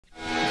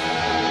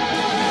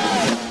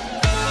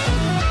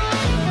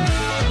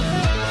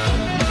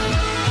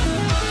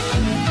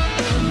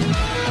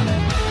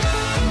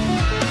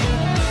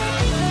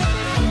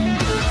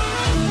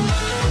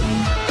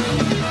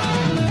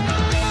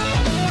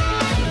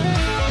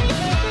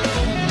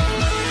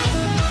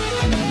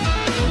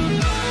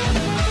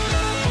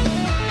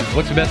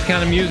What's the best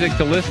kind of music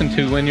to listen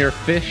to when you're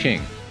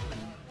fishing?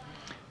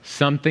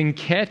 Something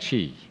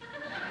catchy.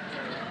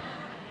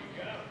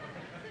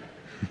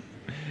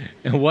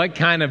 And what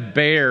kind of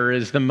bear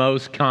is the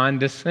most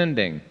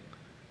condescending?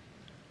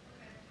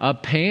 A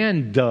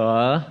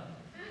panda.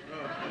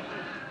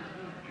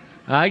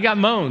 I got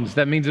moans.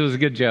 That means it was a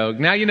good joke.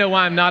 Now you know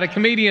why I'm not a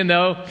comedian,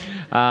 though.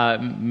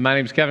 My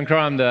name's Kevin Crow.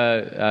 I'm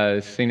the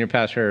senior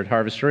pastor at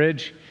Harvest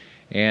Ridge.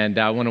 And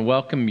I want to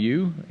welcome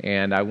you.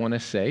 And I want to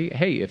say,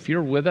 hey, if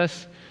you're with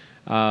us,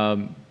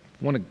 want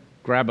to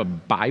grab a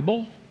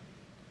Bible,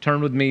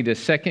 turn with me to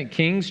 2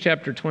 Kings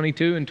chapter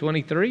 22 and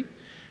 23.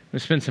 We'll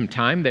spend some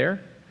time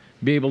there.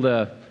 Be able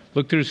to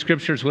look through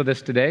scriptures with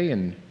us today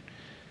and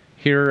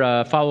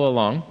here follow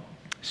along.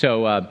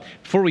 So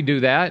before we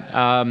do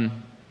that,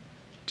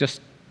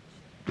 just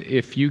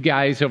if you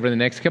guys over the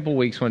next couple of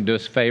weeks want to do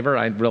us a favor,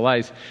 I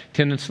realize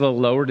attendance is a little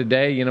lower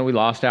today. You know, we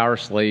lost our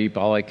sleep,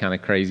 all that kind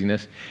of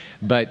craziness.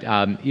 But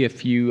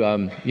if you,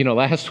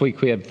 last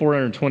week we had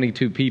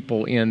 422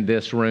 people in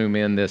this room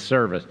in this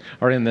service.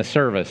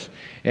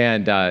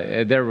 And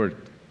there were,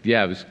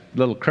 it was a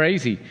little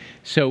crazy.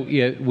 So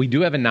we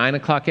do have a 9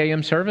 o'clock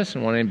a.m. service,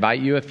 and want to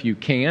invite you if you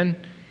can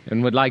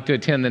and would like to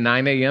attend the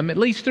 9 a.m., at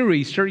least through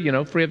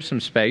Easter, free up some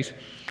space.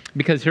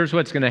 Because here's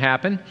what's going to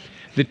happen.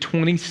 The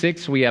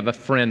 26th, we have a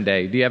friend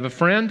day. Do you have a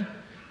friend?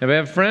 Anybody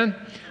have a friend?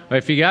 Well,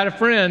 if you got a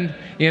friend,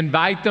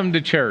 invite them to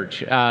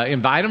church.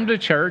 Invite them to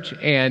church.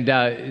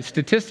 And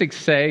statistics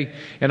say,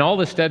 and all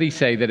the studies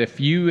say, that if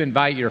you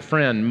invite your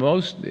friend,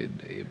 most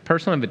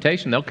personal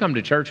invitation, they'll come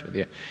to church with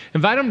you.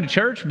 Invite them to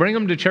church. Bring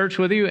them to church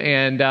with you.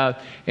 And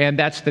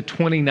that's the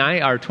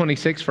 29th or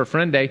 26th for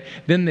Friend Day.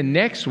 Then the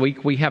next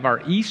week, we have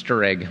our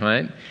Easter egg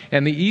hunt.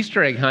 And the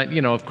Easter egg hunt,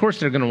 of course,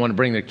 they're going to want to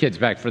bring their kids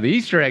back for the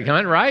Easter egg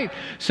hunt, right?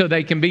 So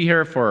they can be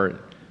here for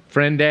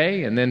Friend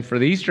Day and then for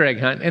the Easter egg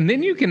hunt. And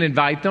then you can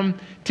invite them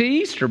to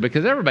Easter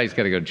because everybody's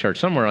got to go to church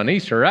somewhere on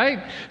Easter,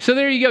 right? So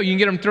there you go. You can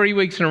get them 3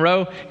 weeks in a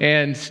row.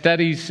 And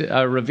studies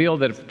reveal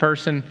that if a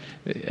person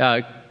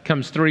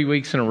comes 3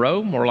 weeks in a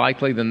row, more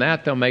likely than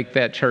that, they'll make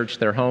that church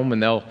their home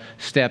and they'll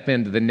step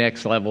into the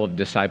next level of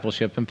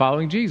discipleship and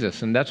following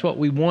Jesus. And that's what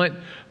we want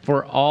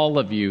for all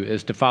of you,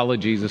 is to follow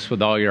Jesus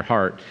with all your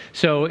heart.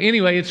 So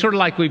anyway, it's sort of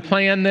like we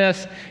planned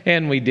this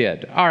and we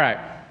did. All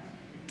right.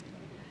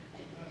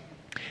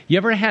 You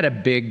ever had a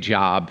big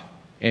job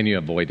and you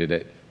avoided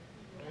it?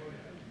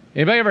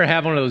 Anybody ever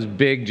have one of those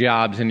big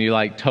jobs and you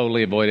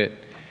totally avoid it?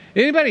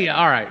 Anybody?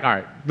 All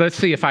right. Let's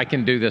see if I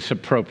can do this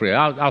appropriately.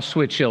 I'll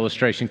switch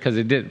illustration because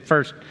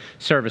first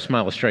service my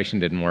illustration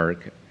didn't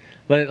work.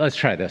 Let's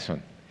try this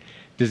one.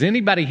 Does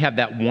anybody have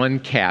that one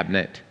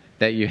cabinet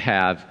that you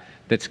have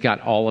that's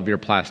got all of your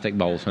plastic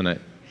bowls in it?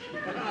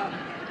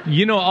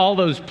 You know all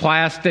those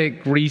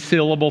plastic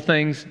resealable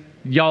things?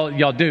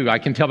 Y'all do. I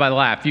can tell by the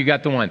laugh. You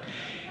got the one.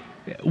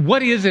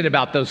 What is it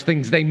about those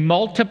things? They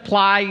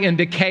multiply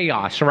into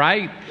chaos,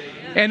 right?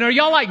 And are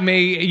y'all like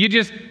me? You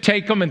just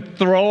take them and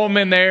throw them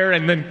in there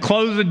and then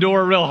close the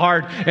door real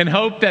hard and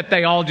hope that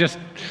they all just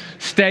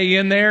stay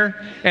in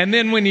there. And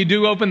then when you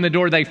do open the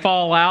door, they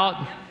fall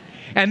out.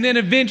 And then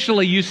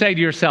eventually you say to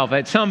yourself,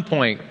 at some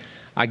point,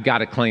 I got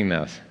to clean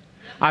this.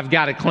 I've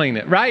got to clean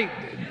it, right?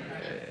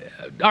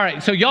 All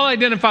right, so y'all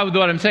identify with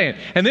what I'm saying.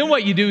 And then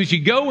what you do is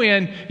you go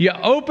in, you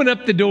open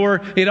up the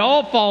door, it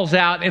all falls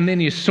out, and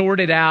then you sort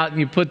it out, and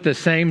you put the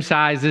same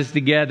sizes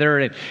together,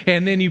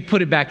 and then you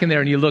put it back in there,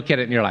 and you look at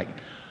it, and you're like,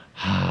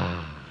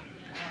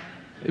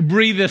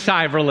 breathe a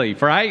sigh of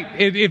relief, right?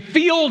 It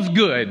feels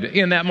good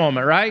in that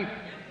moment, right?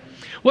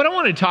 What I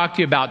want to talk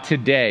to you about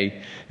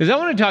today is I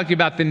want to talk to you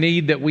about the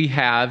need that we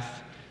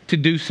have to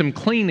do some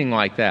cleaning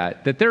like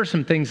that there are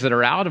some things that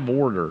are out of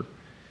order.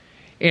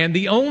 And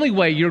the only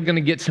way you're going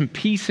to get some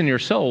peace in your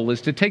soul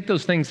is to take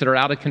those things that are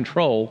out of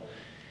control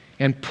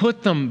and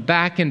put them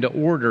back into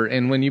order.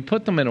 And when you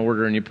put them in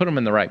order and you put them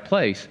in the right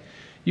place,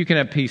 you can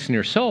have peace in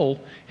your soul.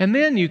 And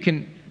then you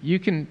can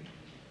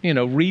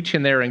reach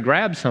in there and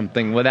grab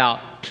something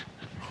without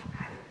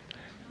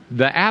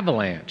the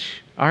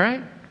avalanche. All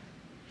right?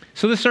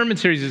 So this sermon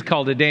series is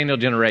called The Daniel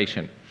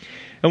Generation.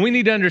 And we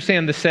need to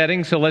understand the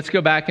setting, so let's go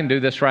back and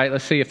do this right.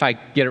 Let's see if I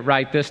get it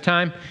right this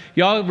time.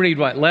 Y'all read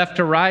what, left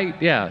to right?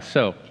 Yeah,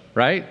 so,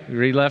 right? You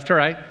read left to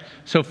right.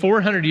 So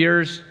 400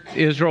 years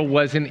Israel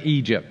was in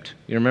Egypt.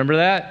 You remember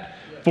that?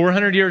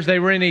 400 years they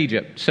were in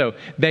Egypt. So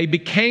they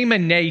became a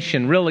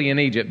nation really in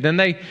Egypt. Then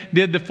they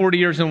did the 40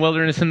 years in the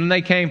wilderness, and then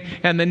they came,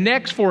 and the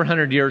next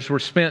 400 years were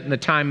spent in the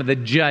time of the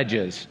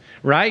judges,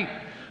 right?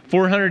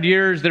 400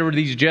 years, there were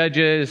these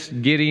judges,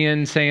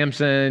 Gideon,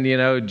 Samson,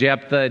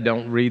 Jephthah.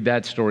 Don't read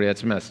that story.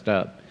 That's messed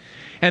up.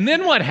 And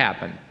then what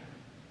happened?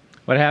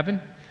 What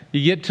happened?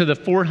 You get to the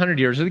 400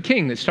 years of the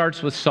king that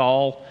starts with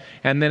Saul,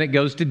 and then it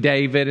goes to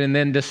David, and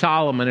then to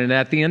Solomon. And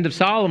at the end of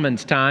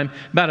Solomon's time,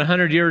 about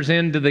 100 years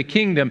into the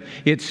kingdom,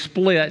 it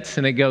splits,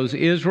 and it goes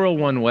Israel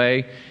one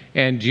way,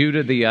 and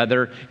Judah the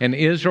other, and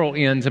Israel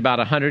ends about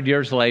 100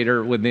 years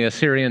later when the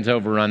Assyrians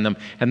overrun them.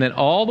 And then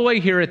all the way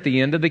here at the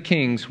end of the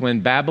Kings,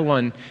 when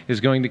Babylon is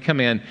going to come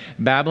in,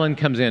 Babylon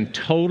comes in,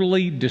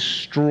 totally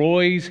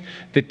destroys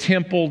the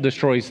temple,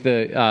 destroys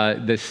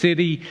the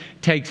city,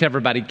 takes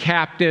everybody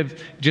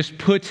captive, just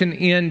puts an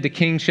end to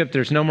kingship.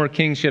 There's no more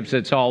kingships.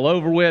 It's all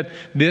over with.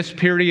 This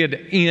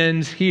period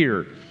ends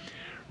here.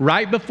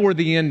 Right before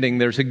the ending,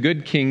 there's a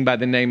good king by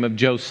the name of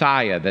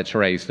Josiah that's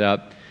raised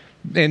up.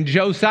 And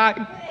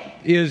Josiah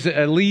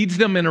leads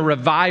them in a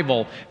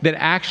revival that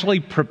actually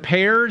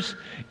prepares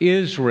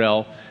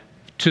Israel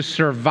to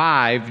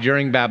survive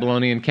during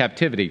Babylonian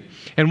captivity.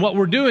 And what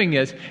we're doing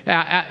is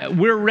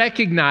we're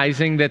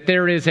recognizing that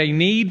there is a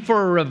need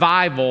for a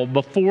revival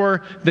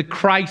before the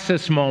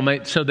crisis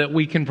moment so that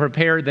we can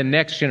prepare the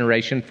next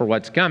generation for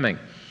what's coming.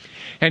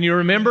 And you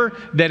remember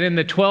that in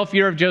the 12th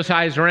year of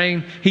Josiah's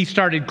reign, he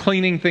started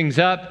cleaning things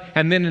up.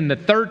 And then in the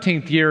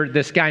 13th year,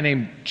 this guy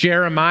named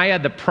Jeremiah,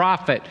 the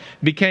prophet,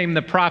 became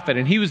the prophet.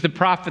 And he was the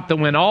prophet that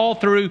went all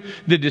through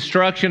the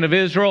destruction of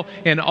Israel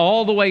and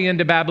all the way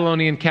into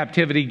Babylonian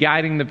captivity,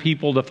 guiding the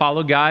people to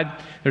follow God.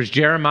 There's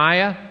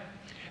Jeremiah.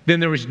 Then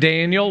there was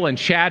Daniel and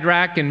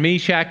Shadrach and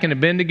Meshach and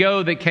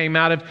Abednego that came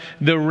out of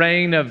the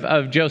reign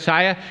of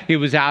Josiah. It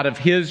was out of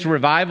his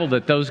revival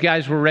that those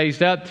guys were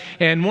raised up.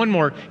 And one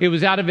more, it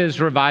was out of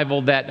his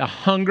revival that a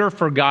hunger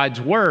for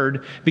God's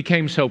word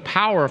became so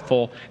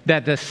powerful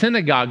that the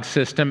synagogue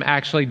system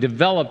actually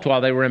developed while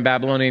they were in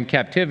Babylonian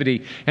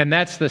captivity. And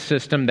that's the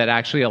system that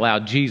actually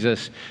allowed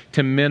Jesus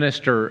to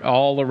minister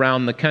all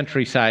around the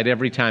countryside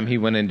every time he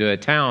went into a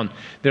town.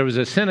 There was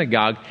a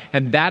synagogue,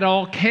 and that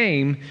all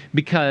came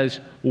because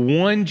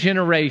one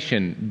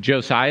generation,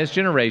 Josiah's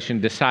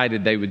generation,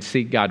 decided they would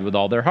seek God with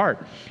all their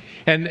heart.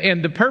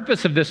 And the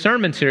purpose of this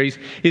sermon series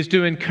is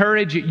to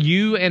encourage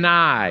you and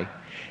I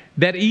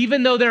that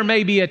even though there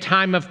may be a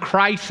time of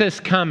crisis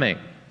coming,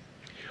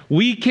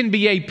 we can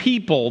be a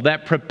people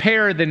that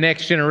prepare the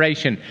next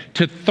generation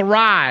to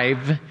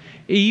thrive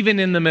even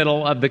in the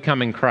middle of the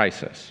coming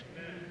crisis.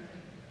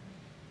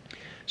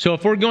 So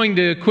if we're going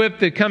to equip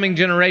the coming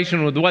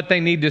generation with what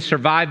they need to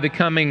survive the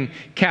coming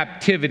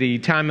captivity,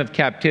 time of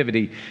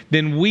captivity,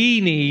 then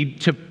we need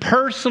to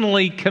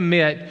personally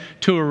commit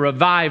to a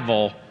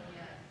revival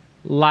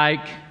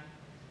like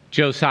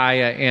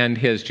Josiah and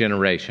his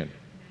generation.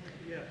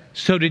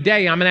 So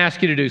today I'm going to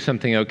ask you to do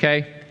something,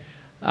 okay?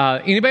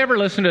 Anybody ever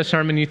listen to a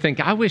sermon and you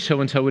think, I wish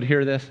so-and-so would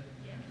hear this?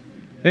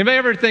 Anybody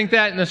ever think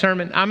that in a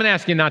sermon? I'm going to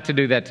ask you not to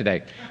do that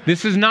today.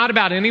 This is not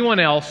about anyone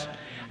else.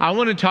 I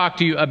want to talk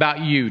to you about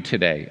you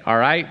today, all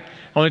right?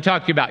 I want to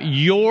talk to you about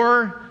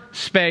your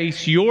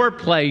space, your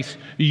place,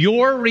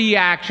 your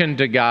reaction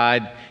to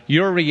God,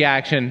 your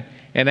reaction,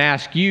 and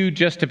ask you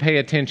just to pay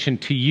attention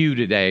to you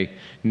today.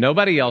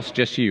 Nobody else,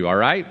 just you, all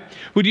right?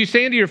 Would you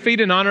stand to your feet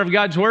in honor of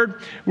God's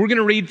word? We're going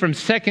to read from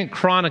 2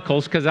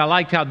 Chronicles because I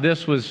liked how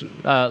this was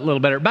a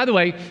little better. By the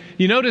way,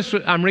 you notice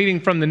I'm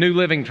reading from the New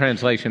Living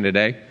Translation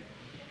today.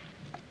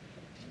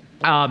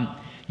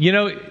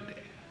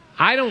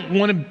 I don't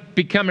want to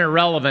become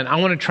irrelevant. I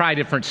want to try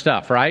different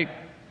stuff, right?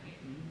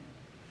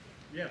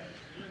 Yeah.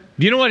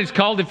 Do you know what it's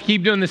called if you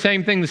keep doing the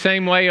same thing the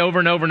same way over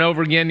and over and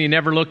over again? You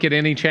never look at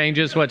any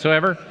changes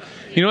whatsoever.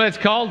 You know what it's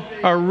called?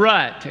 A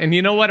rut. And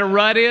you know what a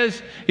rut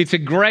is? It's a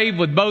grave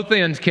with both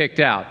ends kicked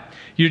out.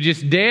 You're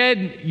just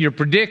dead. You're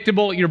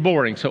predictable. You're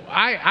boring. So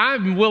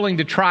I'm willing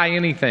to try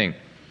anything.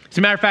 As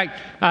a matter of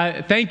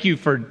fact, thank you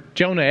for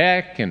Jonah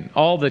Eck and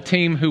all the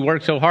team who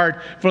worked so hard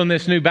from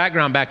this new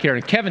background back here.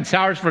 And Kevin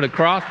Sowers for the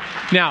cross.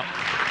 Now,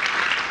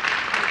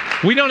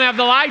 we don't have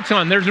the lights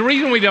on. There's a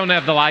reason we don't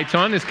have the lights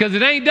on. It's because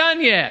it ain't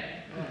done yet.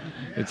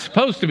 It's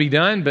supposed to be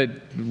done, but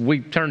we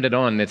turned it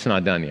on and it's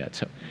not done yet.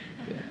 So,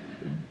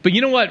 but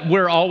you know what?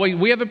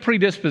 We have a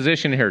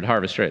predisposition here at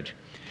Harvest Ridge.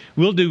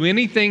 We'll do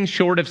anything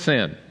short of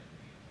sin.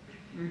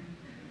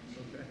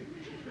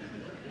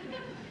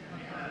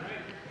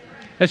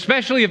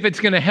 Especially if it's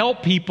going to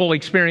help people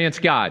experience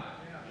God.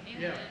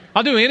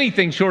 I'll do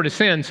anything short of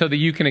sin so that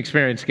you can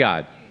experience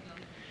God.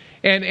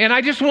 And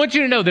I just want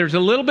you to know there's a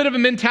little bit of a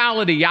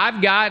mentality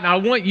I've got, and I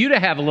want you to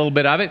have a little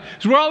bit of it.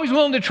 So we're always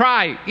willing to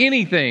try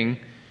anything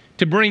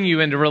to bring you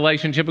into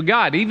relationship with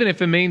God, even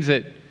if it means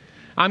that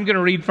I'm going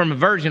to read from a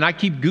version I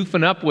keep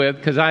goofing up with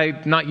because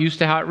I'm not used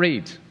to how it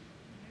reads.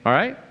 All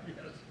right?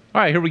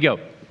 All right, here we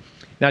go.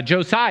 Now,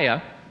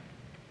 Josiah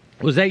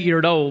was 8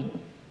 years old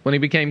when he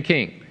became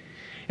king.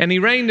 And he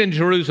reigned in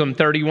Jerusalem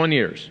 31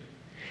 years.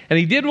 And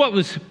he did what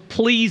was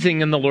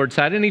pleasing in the Lord's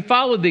sight, and he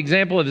followed the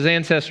example of his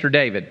ancestor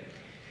David.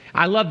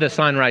 I love this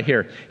line right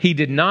here. He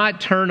did not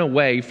turn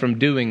away from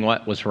doing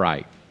what was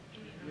right.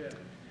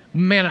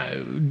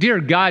 Man, dear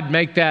God,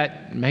 make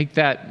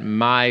that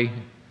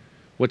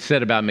what's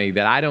said about me,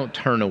 that I don't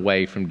turn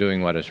away from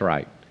doing what is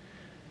right.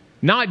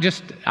 Not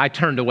just I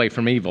turned away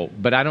from evil,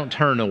 but I don't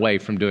turn away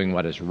from doing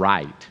what is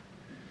right.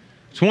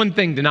 It's one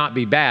thing to not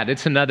be bad.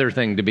 It's another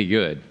thing to be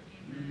good.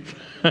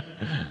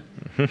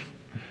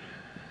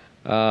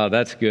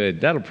 That's good.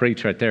 That'll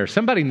preach right there.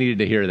 Somebody needed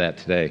to hear that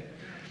today.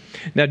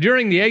 Now,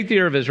 during the 8th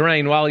year of his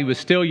reign, while he was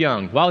still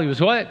young, while he was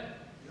what?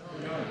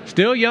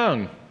 Still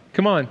young.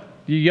 Come on,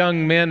 you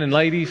young men and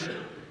ladies.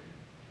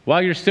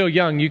 While you're still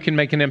young, you can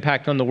make an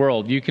impact on the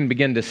world. You can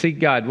begin to seek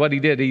God. What he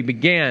did, he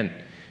began.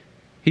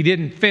 He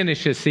didn't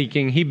finish his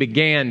seeking. He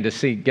began to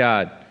seek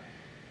God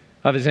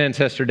of his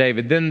ancestor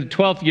David. Then the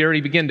 12th year,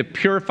 he began to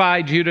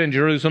purify Judah and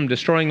Jerusalem,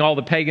 destroying all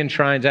the pagan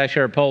shrines,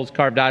 Asherah poles,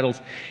 carved idols,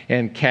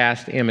 and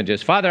cast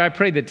images. Father, I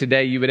pray that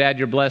today you would add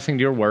your blessing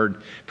to your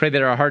word. Pray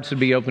that our hearts would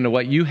be open to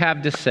what you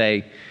have to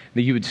say,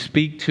 that you would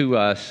speak to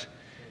us,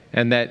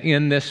 and that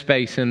in this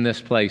space, in this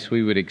place,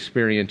 we would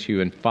experience you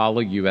and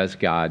follow you as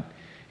God.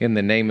 In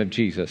the name of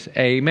Jesus.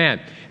 Amen.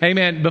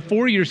 Amen.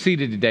 Before you're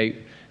seated today,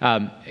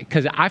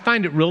 because I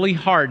find it really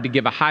hard to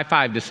give a high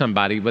five to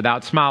somebody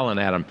without smiling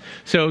at them.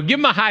 So give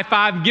them a high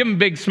five, give them a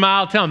big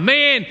smile, tell them,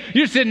 man,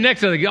 you're sitting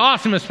next to the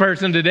awesomest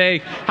person today.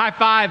 High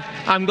five.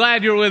 I'm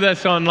glad you're with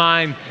us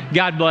online.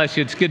 God bless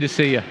you. It's good to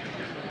see you.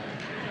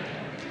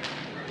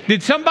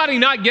 Did somebody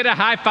not get a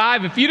high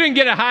five? If you didn't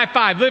get a high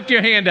five, lift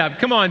your hand up.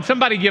 Come on,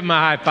 somebody give them a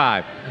high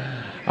five.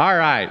 All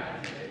right.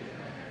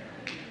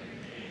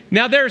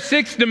 Now, there are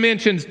 6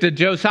 dimensions to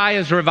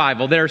Josiah's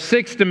revival. There are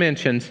 6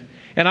 dimensions.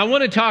 And I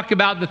want to talk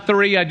about the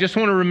 3. I just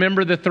want to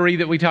remember the 3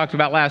 that we talked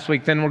about last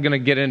week. Then we're going to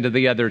get into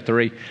the other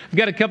 3. I've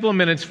got a couple of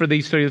minutes for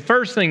these 3. The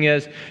first thing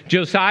is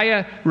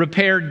Josiah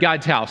repaired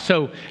God's house.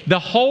 So the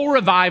whole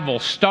revival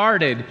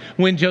started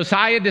when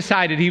Josiah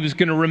decided he was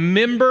going to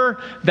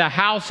remember the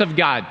house of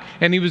God.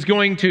 And he was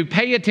going to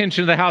pay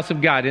attention to the house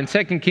of God. In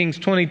 2 Kings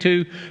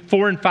 22,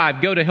 4 and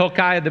 5, go to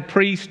Hilkiah the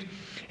priest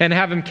and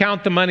have him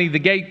count the money the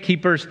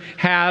gatekeepers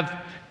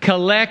have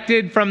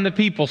collected from the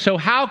people. So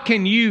how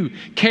can you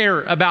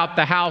care about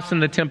the house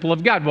and the temple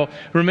of God? Well,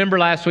 remember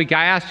last week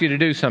I asked you to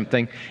do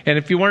something. And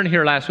if you weren't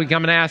here last week,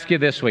 I'm going to ask you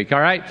this week,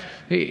 all right?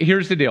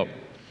 Here's the deal.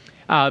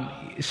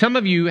 Some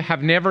of you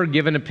have never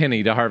given a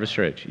penny to Harvest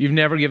Ridge. You've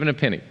never given a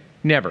penny.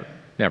 Never.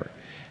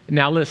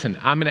 Now listen,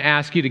 I'm going to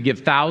ask you to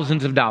give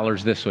thousands of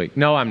dollars this week.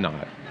 No, I'm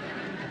not.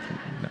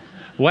 No.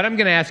 What I'm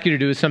going to ask you to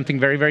do is something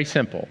very, very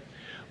simple.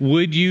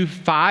 Would you,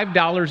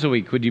 $5 a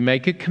week, would you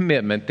make a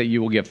commitment that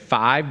you will give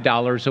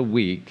 $5 a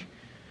week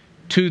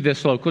to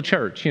this local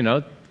church? You know,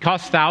 it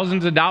costs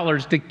thousands of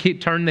dollars to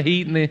turn the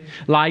heat and the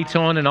lights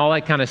on and all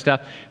that kind of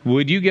stuff.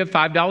 Would you give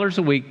 $5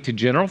 a week to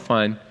general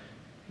fund,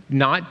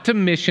 not to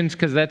missions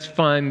because that's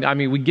fun. I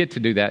mean, we get to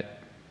do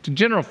that. To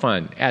general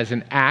fund as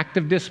an act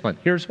of discipline.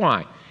 Here's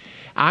why.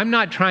 I'm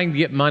not trying to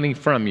get money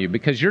from you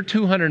because your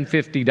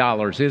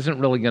 $250 isn't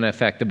really going to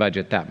affect the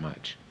budget that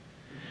much.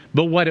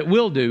 But what it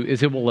will do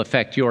is it will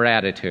affect your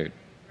attitude.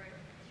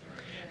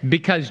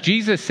 Because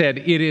Jesus said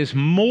it is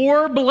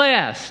more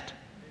blessed,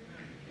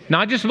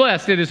 not just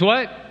blessed, it is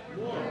what?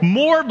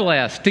 More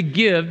blessed to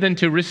give than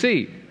to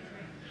receive.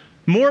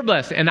 More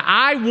blessed. And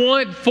I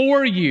want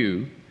for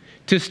you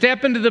to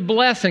step into the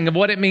blessing of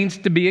what it means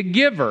to be a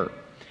giver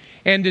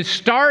and to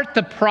start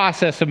the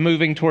process of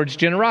moving towards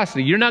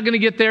generosity. You're not going to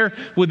get there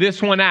with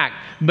this one act,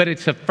 but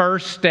it's the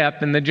first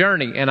step in the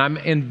journey. And I'm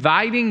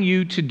inviting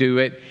you to do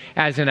it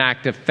as an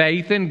act of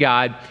faith in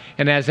God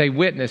and as a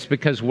witness,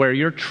 because where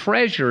your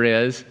treasure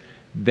is,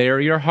 there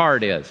your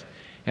heart is.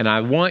 And I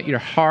want your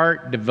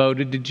heart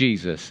devoted to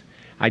Jesus.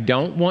 I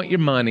don't want your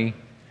money.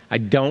 I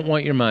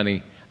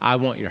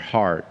want your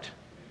heart.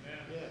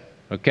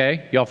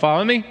 Okay? Y'all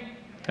follow me?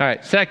 All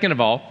right. Second of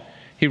all,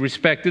 he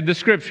respected the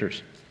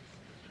scriptures.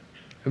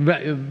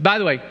 By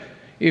the way,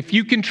 if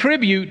you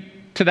contribute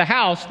to the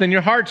house, then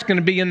your heart's going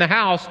to be in the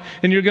house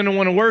and you're going to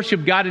want to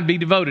worship God and be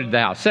devoted to the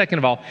house. Second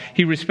of all,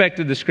 he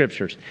respected the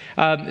scriptures.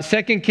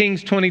 2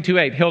 Kings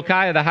 22:8,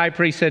 Hilkiah the high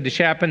priest said to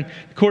Shaphan,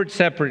 the court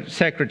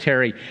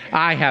secretary,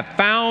 I have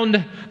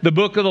found the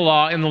book of the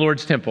law in the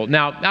Lord's temple.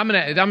 Now, I'm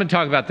going to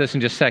talk about this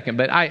in just a second,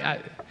 but I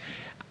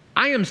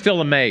am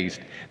still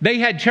amazed. They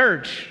had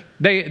church,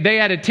 they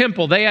had a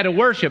temple, they had a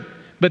worship,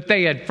 but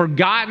they had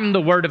forgotten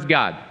the word of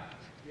God.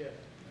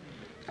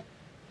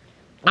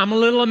 I'm a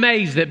little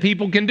amazed that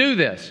people can do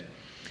this,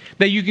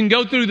 that you can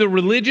go through the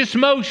religious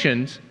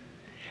motions.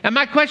 And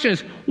my question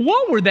is,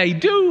 what were they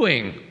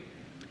doing?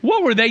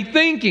 What were they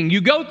thinking? You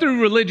go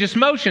through religious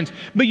motions,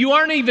 but you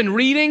aren't even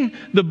reading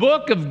the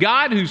book of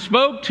God who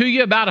spoke to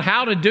you about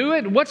how to do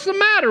it? What's the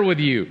matter with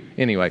you?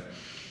 Anyway,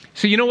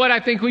 so you know what I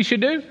think we should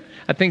do?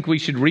 I think we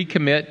should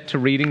recommit to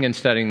reading and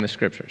studying the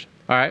scriptures.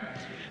 All right?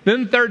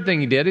 Then the third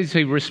thing he did is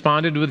he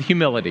responded with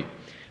humility.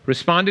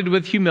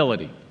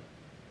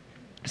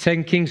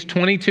 2 Kings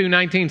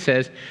 22:19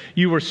 says,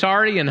 you were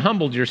sorry and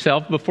humbled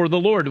yourself before the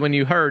Lord when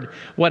you heard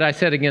what I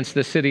said against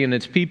the city and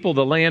its people.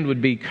 The land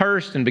would be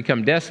cursed and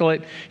become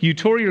desolate. You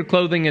tore your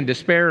clothing in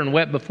despair and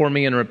wept before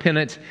me in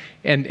repentance.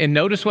 And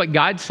notice what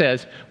God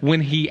says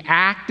when he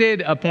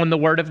acted upon the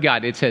word of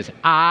God. It says,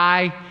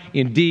 I've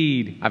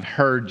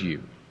heard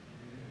you.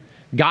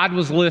 God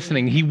was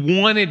listening. He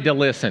wanted to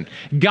listen.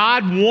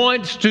 God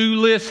wants to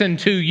listen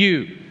to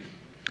you.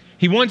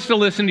 He wants to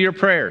listen to your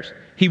prayers.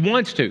 He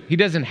wants to. He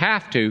doesn't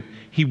have to.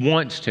 He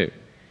wants to.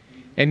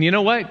 And you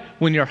know what?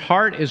 When your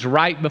heart is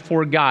right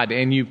before God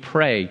and you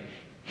pray,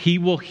 he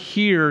will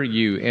hear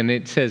you. And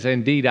it says,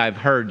 indeed, I've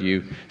heard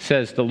you,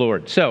 says the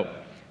Lord. So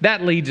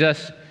that leads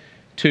us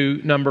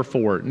to number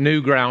 4,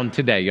 new ground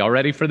today. Y'all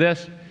ready for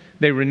this?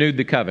 They renewed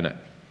the covenant.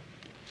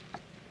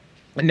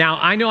 Now,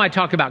 I know I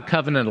talk about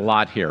covenant a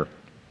lot here,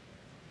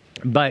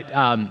 but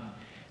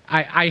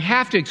I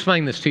have to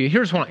explain this to you.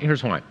 Here's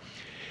why.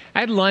 I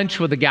had lunch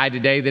with a guy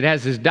today that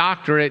has his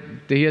doctorate.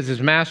 He has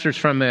his master's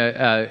from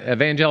an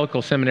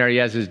evangelical seminary. He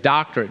has his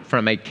doctorate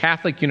from a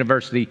Catholic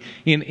university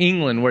in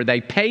England where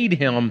they paid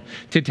him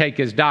to take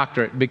his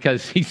doctorate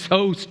because he's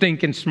so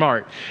stinking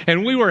smart.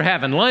 And we were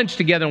having lunch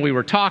together and we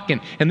were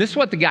talking. And this is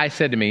what the guy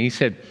said to me. He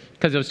said,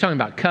 because I was talking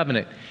about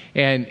covenant,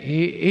 and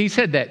he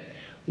said that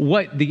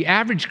what the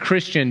average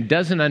Christian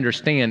doesn't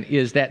understand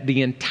is that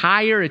the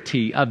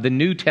entirety of the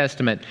New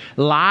Testament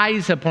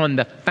lies upon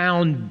the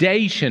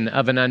foundation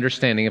of an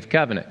understanding of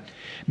covenant.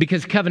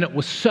 Because covenant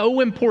was so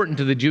important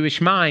to the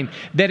Jewish mind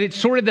that it's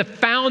sort of the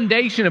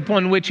foundation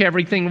upon which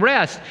everything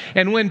rests.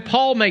 And when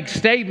Paul makes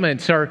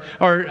statements or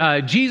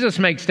Jesus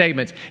makes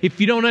statements,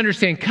 if you don't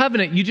understand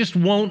covenant, you just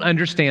won't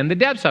understand the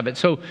depths of it.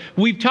 So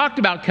we've talked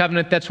about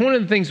covenant. That's one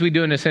of the things we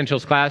do in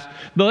Essentials class.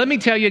 But let me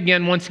tell you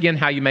once again,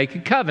 how you make a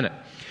covenant.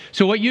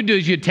 So what you do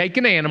is you'd take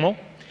an animal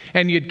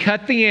and you'd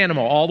cut the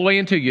animal all the way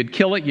in two. You'd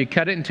kill it, you'd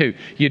cut it in two.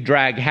 You'd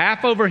drag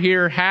half over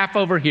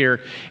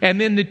here, and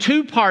then the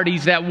two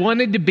parties that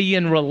wanted to be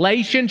in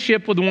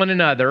relationship with one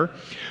another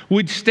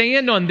would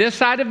stand on this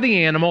side of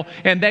the animal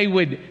and they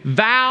would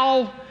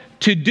vow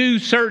to do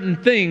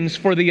certain things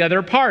for the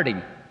other party.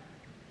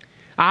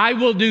 I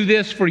will do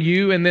this for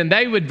you, and then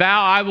they would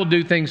vow, I will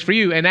do things for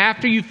you. And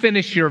after you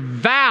finish your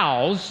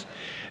vows,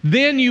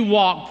 then you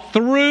walk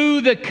through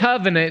the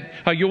covenant,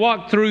 or you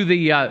walk through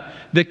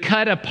the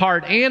cut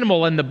apart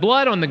animal and the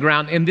blood on the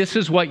ground. And this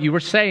is what you were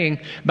saying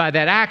by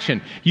that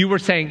action. You were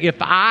saying, if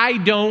I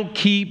don't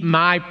keep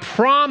my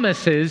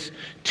promises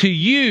to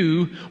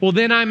you, well,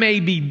 then I may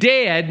be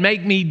dead,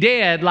 make me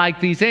dead like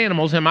these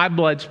animals, and my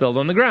blood spilled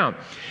on the ground.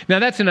 Now,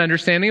 that's an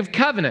understanding of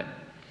covenant.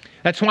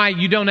 That's why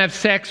you don't have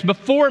sex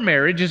before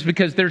marriage, is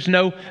because there's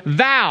no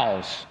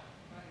vows.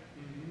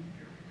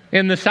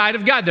 In the sight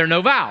of God, there are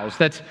no vows.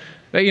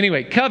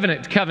 Anyway,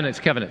 covenants.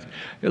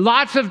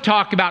 Lots of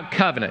talk about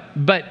covenant.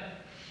 But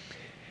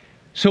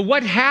so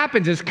what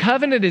happens is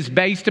covenant is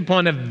based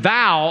upon a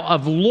vow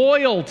of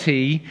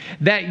loyalty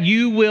that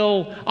you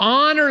will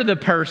honor the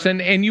person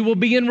and you will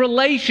be in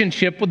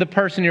relationship with the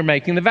person you're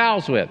making the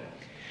vows with.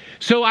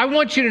 So I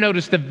want you to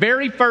notice the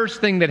very first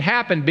thing that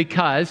happened,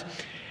 because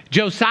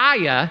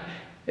Josiah,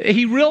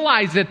 he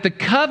realized that the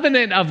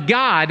covenant of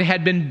God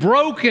had been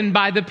broken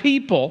by the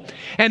people,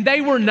 and they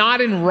were not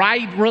in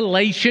right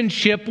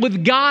relationship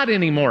with God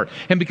anymore.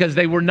 And because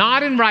they were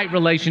not in right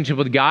relationship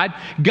with God,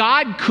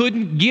 God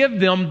couldn't give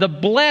them the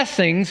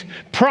blessings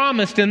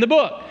promised in the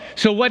book.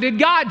 So what did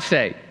God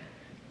say?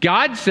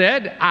 God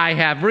said, I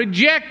have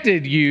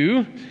rejected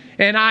you,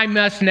 and I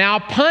must now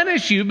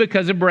punish you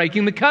because of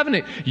breaking the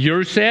covenant.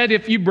 You said,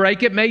 if you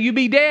break it, may you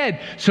be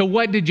dead. So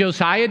what did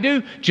Josiah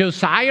do?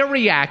 Josiah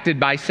reacted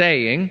by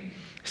saying,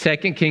 2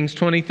 Kings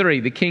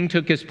 23, the king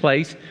took his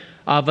place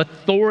of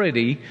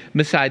authority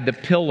beside the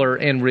pillar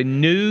and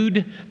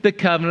renewed the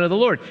covenant of the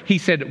Lord. He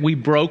said,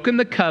 we've broken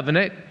the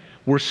covenant.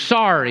 We're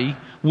sorry.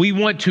 We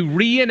want to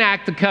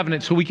reenact the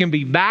covenant so we can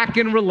be back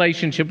in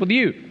relationship with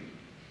you.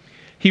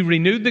 He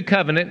renewed the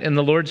covenant in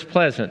the Lord's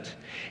presence.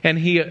 And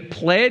he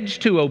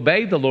pledged to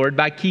obey the Lord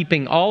by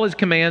keeping all his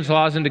commands,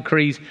 laws, and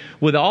decrees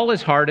with all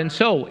his heart and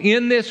soul.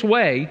 In this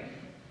way,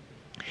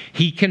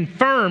 he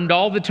confirmed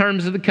all the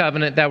terms of the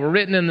covenant that were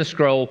written in the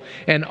scroll,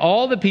 and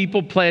all the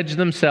people pledged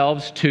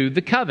themselves to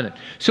the covenant.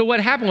 So what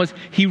happened was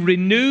he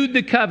renewed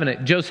the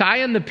covenant.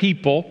 Josiah and the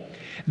people,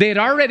 they had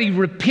already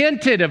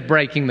repented of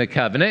breaking the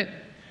covenant.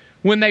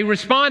 When they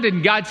responded,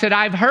 and God said,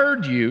 I've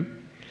heard you.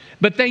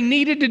 But they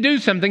needed to do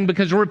something,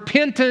 because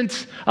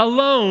repentance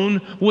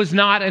alone was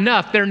not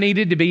enough. There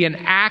needed to be an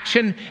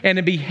action and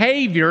a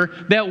behavior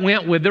that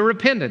went with the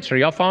repentance. Are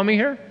y'all following me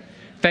here?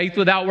 Faith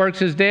without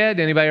works is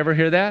dead. Anybody ever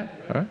hear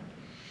that? All right.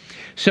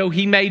 So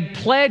he made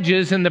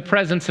pledges in the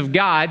presence of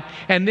God,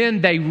 and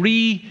then they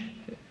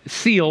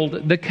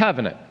resealed the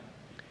covenant.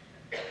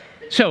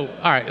 So,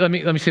 all right, let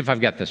me see if I've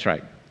got this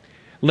right.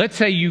 Let's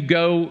say you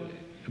go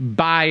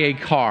buy a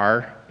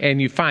car and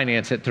you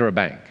finance it through a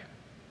bank.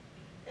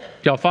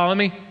 Do y'all follow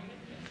me?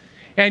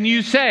 And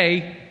you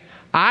say,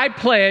 I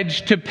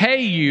pledge to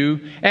pay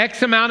you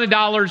X amount of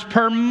dollars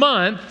per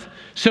month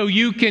so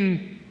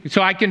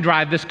I can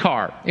drive this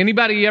car.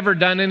 Anybody ever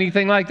done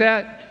anything like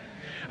that?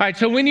 All right,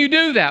 so when you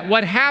do that,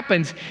 what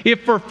happens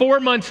if for 4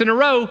 months in a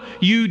row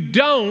you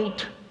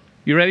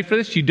ready for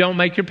this? You don't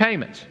make your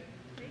payments.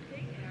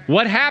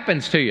 What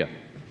happens to you?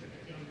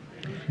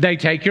 They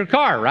take your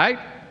car, right?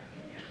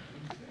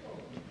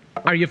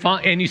 Are you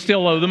following? And you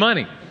still owe the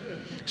money.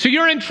 So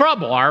you're in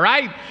trouble, all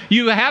right?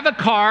 You have a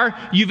car,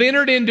 you've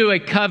entered into a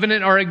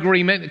covenant or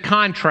agreement.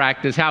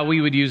 Contract is how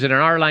we would use it in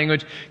our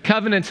language.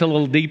 Covenant's a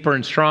little deeper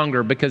and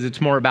stronger because it's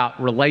more about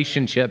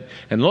relationship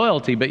and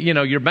loyalty. But,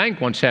 your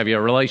bank wants to have a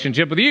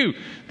relationship with you.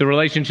 The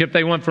relationship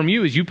they want from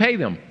you is you pay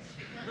them.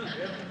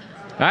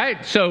 All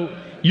right? So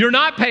you're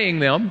not paying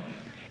them.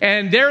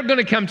 and they're going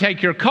to come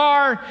take your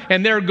car,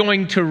 and they're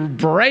going to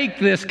break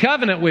this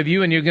covenant with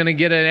you, and you're going to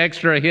get an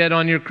extra hit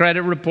on your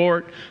credit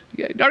report.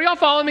 Are y'all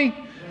following me?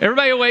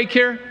 Everybody awake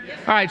here?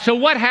 All right, so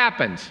what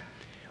happens?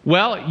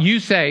 Well,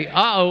 you say,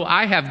 uh-oh,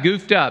 I have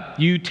goofed up.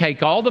 You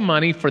take all the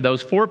money for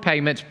those 4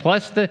 payments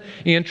plus the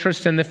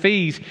interest and the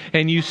fees,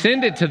 and you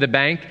send it to the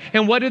bank,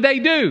 and what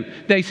do?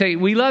 They say,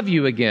 we love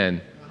you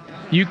again.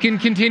 You can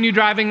continue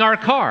driving our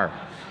car,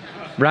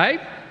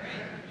 right?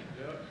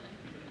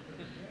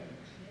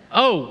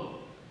 Oh,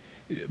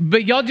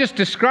 but y'all just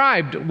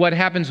described what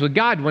happens with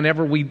God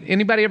whenever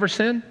anybody ever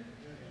sin?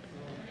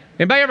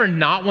 Anybody ever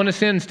not want to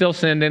sin and still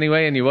sinned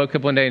anyway, and you woke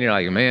up one day and you're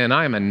like, man,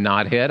 I am a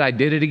knothead. I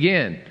did it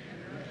again.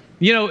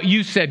 You know,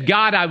 you said,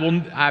 God,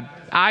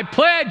 I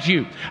pledge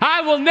you,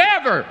 I will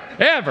never,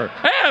 ever,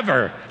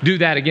 ever do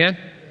that again.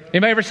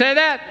 Anybody ever say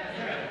that?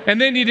 And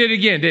then you did it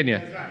again, didn't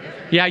you?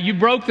 Yeah, you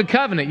broke the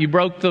covenant. You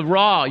broke the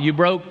law. You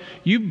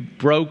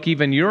broke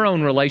even your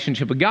own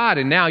relationship with God.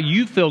 And now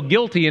you feel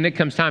guilty, and it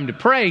comes time to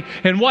pray.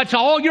 And what's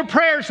all your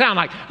prayers sound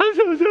like? I'm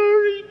so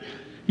sorry.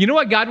 You know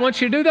what God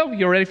wants you to do, though?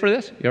 You ready for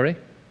this? You ready?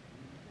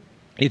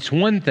 It's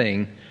one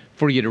thing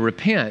for you to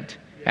repent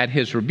at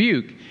His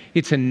rebuke.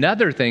 It's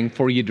another thing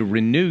for you to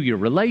renew your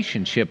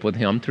relationship with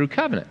Him through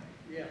covenant.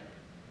 Yeah.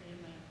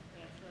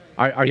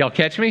 Are y'all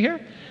catching me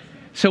here?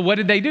 So what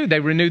did they do? They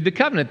renewed the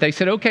covenant. They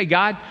said, okay,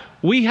 God,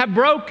 we have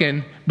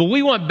broken, but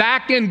we want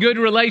back in good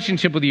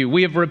relationship with you.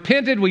 We have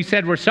repented. We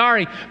said we're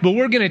sorry, but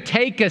we're going to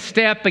take a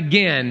step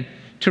again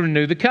to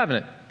renew the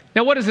covenant.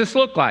 Now, what does this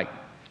look like?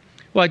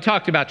 Well, I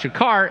talked about your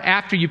car.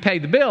 After you pay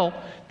the bill,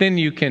 then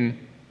you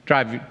can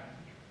drive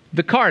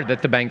the car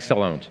that the bank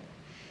still owns.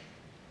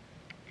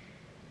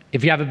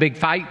 If you have a big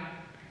fight,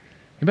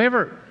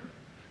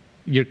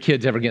 your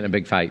kids ever get in a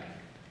big fight?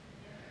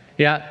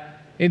 Yeah.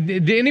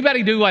 Did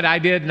anybody do what I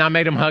did and I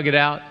made them hug it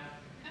out?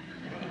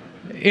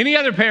 Any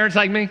other parents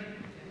like me?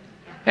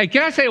 Hey,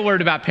 can I say a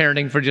word about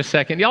parenting for just a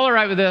second? Y'all all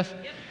right with this?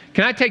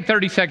 Can I take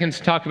 30 seconds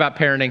to talk about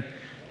parenting?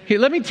 Hey,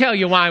 let me tell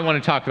you why I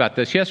want to talk about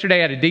this.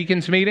 Yesterday at a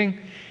deacons meeting,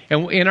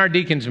 and in our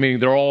deacons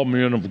meeting, they're all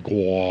men of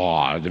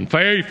God and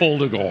faithful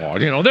to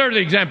God. You know, they're the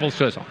examples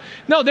to us all.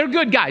 No, they're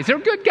good guys. They're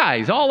good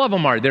guys. All of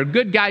them are. They're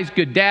good guys,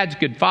 good dads,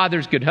 good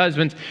fathers, good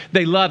husbands.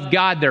 They love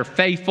God. They're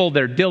faithful.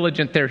 They're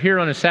diligent. They're here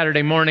on a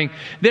Saturday morning.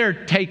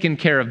 They're taking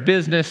care of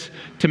business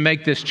to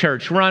make this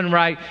church run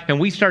right. And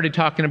we started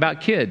talking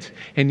about kids.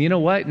 And you know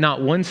what?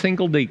 Not one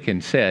single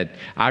deacon said,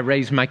 I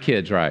raised my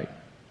kids right.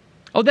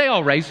 Oh, they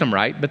all raised them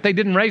right, but they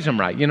didn't raise them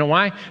right. You know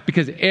why?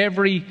 Because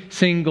every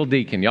single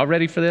deacon, y'all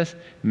ready for this,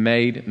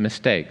 made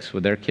mistakes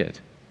with their kids.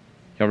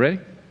 Y'all ready?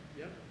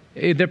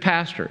 Yep. Their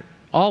pastor,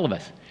 all of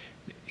us.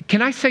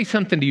 Can I say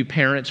something to you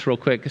parents real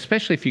quick,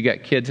 especially if you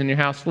got kids in your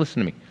house?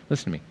 Listen to me.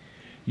 Listen to me.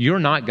 You're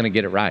not going to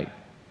get it right.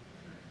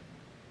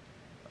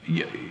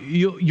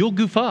 You'll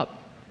goof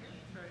up.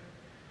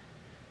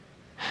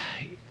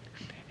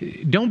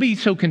 Don't be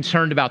so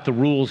concerned about the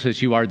rules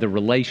as you are the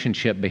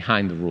relationship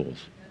behind the rules.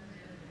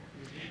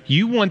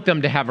 You want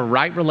them to have a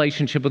right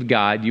relationship with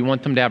God. You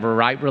want them to have a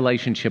right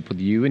relationship with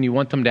you. And you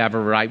want them to have a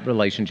right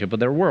relationship with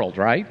their world,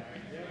 right?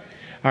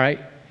 All right.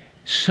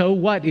 So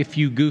what if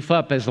you goof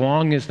up as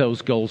long as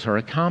those goals are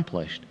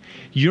accomplished?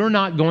 You're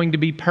not going to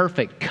be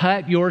perfect.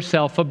 Cut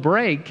yourself a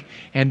break.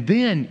 And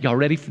then, y'all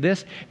ready for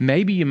this?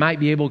 Maybe you might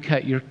be able to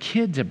cut your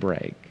kids a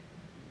break.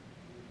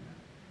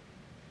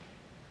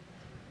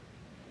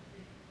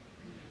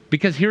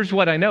 Because here's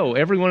what I know.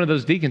 Every one of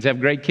those deacons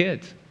have great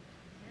kids.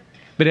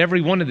 But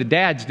every one of the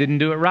dads didn't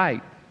do it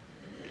right.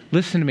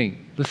 Listen to me.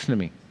 Listen to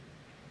me.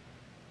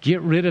 Get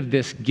rid of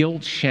this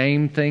guilt,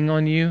 shame thing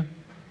on you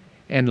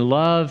and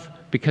love,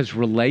 because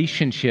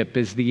relationship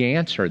is the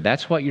answer.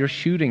 That's what you're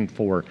shooting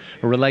for.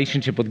 A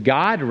relationship with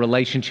God, a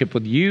relationship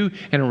with you,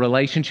 and a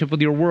relationship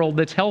with your world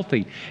that's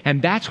healthy.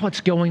 And that's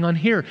what's going on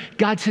here.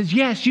 God says,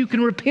 yes, you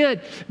can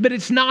repent, but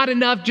it's not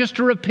enough just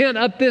to repent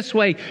up this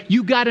way.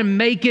 You got to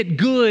make it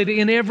good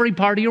in every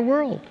part of your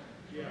world.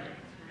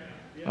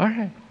 All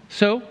right.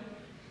 So,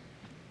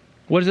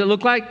 what does it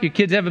look like? Your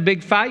kids have a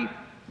big fight?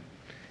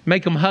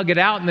 Make them hug it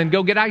out and then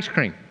go get ice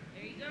cream.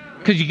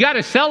 Because you got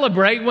to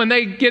celebrate when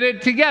they get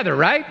it together,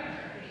 right?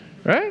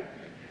 Right?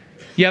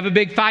 You have a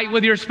big fight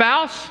with your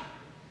spouse?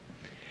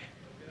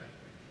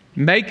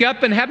 Make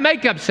up and have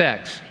makeup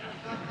sex.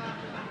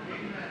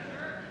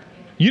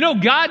 You know,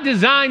 God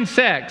designed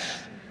sex.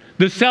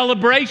 The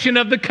celebration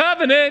of the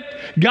covenant.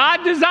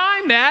 God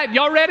designed that.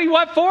 Y'all ready?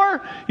 What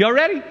for? Y'all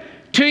ready?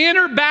 To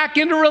enter back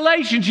into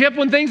relationship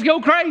when things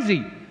go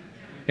crazy.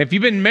 If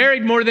you've been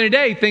married more than a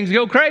day, things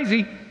go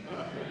crazy.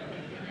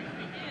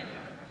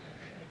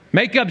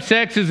 Makeup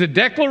sex is a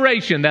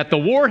declaration that the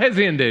war has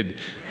ended.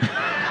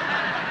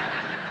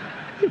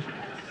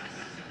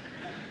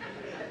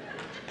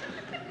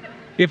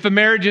 If a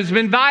marriage has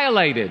been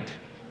violated,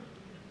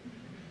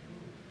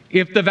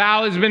 if the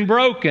vow has been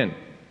broken,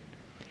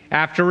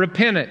 after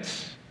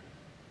repentance,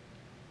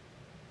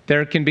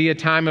 there can be a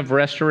time of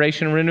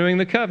restoration and renewing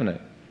the covenant.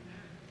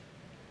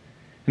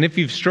 And if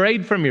you've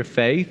strayed from your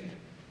faith,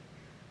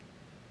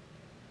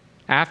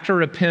 after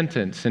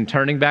repentance and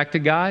turning back to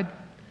God,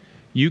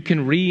 you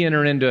can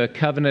re-enter into a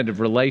covenant of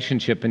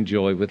relationship and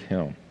joy with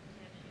Him.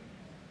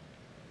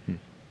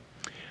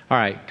 All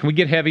right, can we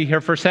get heavy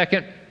here for a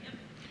second? All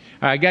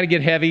right, I got to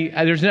get heavy.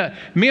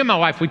 Me and my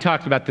wife, we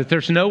talked about this.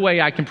 There's no way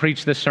I can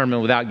preach this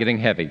sermon without getting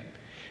heavy,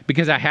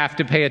 because I have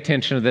to pay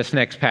attention to this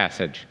next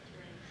passage.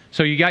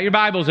 So you got your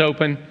Bibles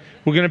open.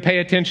 We're going to pay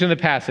attention to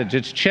the passage.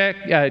 It's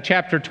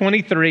chapter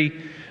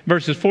 23,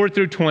 verses 4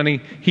 through 20.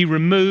 He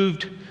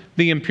removed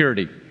the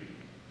impurity.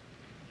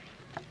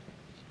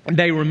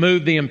 They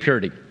removed the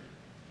impurity.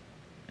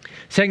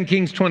 2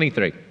 Kings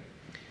 23.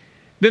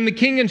 Then the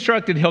king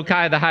instructed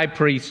Hilkiah the high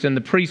priest and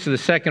the priests of the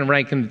second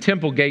rank and the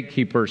temple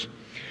gatekeepers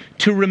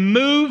to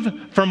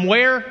remove from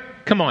where?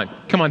 Come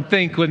on,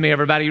 think with me,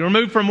 everybody.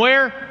 Remove from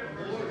where?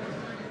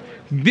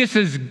 This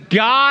is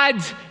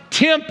God's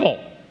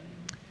temple.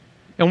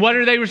 And what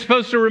are they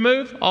supposed to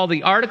remove? All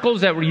the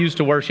articles that were used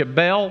to worship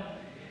Baal,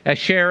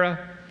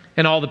 Asherah,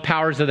 and all the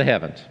powers of the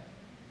heavens.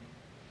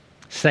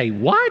 Say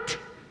what?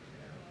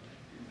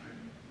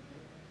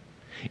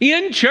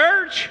 In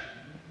church?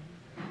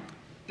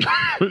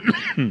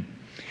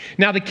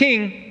 Now the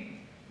king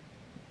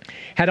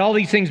had all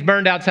these things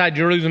burned outside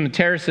Jerusalem, the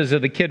terraces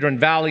of the Kidron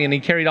Valley, and he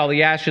carried all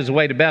the ashes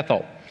away to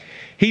Bethel.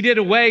 He did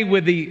away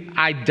with the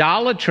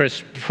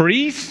idolatrous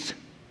priests.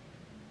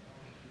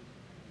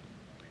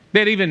 They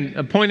had even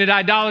appointed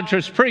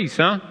idolatrous priests,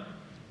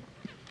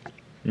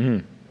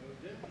 who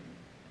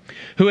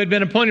had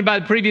been appointed by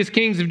the previous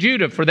kings of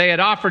Judah, for they had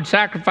offered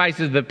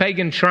sacrifices to the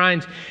pagan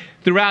shrines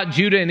throughout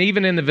Judah and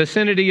even in the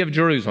vicinity of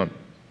Jerusalem.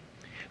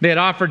 They had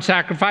offered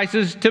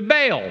sacrifices to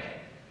Baal,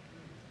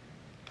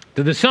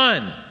 to the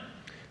sun,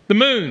 the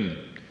moon,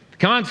 the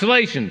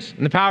constellations,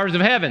 and the powers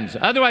of heavens,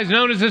 otherwise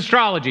known as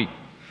astrology.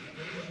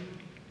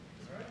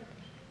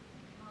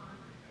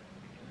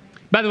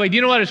 By the way, do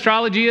you know what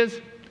astrology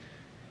is?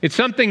 It's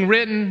something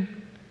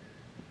written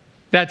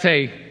that's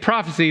a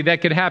prophecy that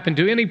could happen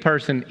to any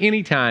person,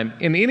 anytime,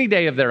 in any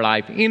day of their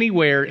life,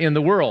 anywhere in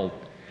the world.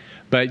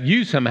 But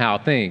you somehow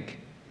think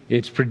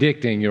it's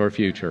predicting your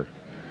future.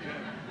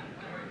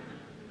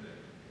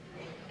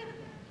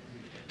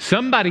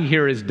 Somebody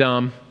here is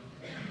dumb.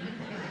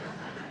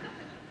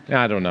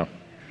 I don't know.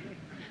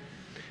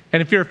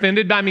 And if you're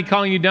offended by me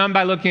calling you dumb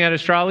by looking at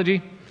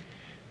astrology,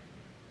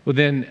 well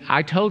then,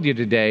 I told you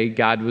today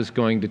God was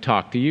going to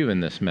talk to you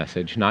in this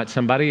message, not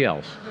somebody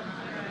else.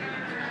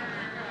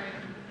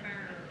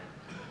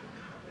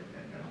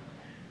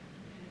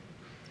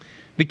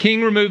 The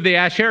king removed the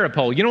Asherah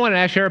pole. You know what an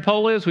Asherah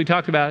pole is? We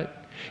talked about it.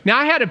 Now,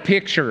 I had a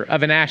picture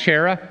of an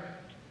Asherah.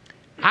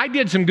 I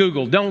did some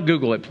Google. Don't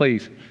Google it,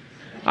 please.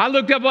 I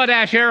looked up what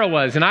Asherah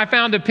was, and I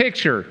found a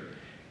picture.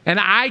 And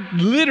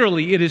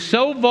it is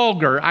so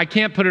vulgar, I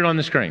can't put it on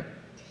the screen.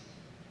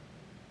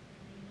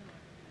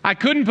 I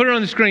couldn't put it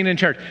on the screen in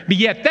church. But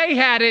yet they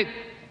had it,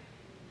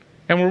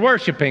 and were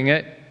worshiping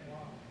it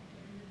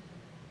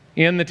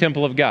in the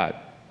temple of God.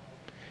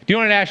 Do you know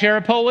what an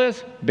Asherah pole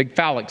is? Big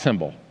phallic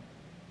symbol.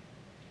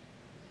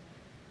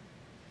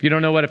 If you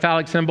don't know what a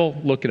phallic symbol,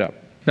 look it up.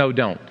 No,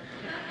 don't.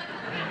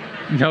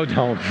 No,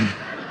 don't.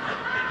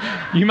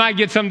 You might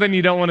get something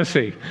you don't want to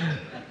see.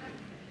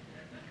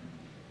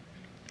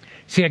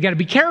 See, I got to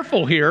be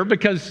careful here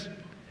because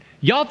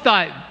y'all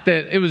thought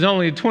that it was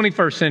only the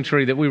 21st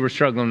century that we were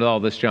struggling with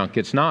all this junk.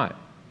 It's not.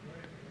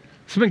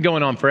 It's been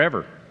going on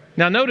forever.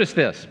 Now, notice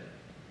this.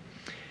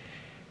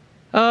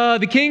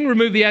 The king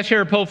removed the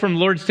Asherah pole from the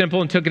Lord's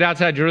temple and took it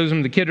outside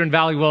Jerusalem, the Kidron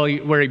Valley,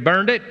 where he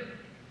burned it.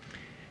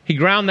 He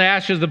ground the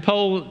ashes of the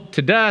pole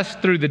to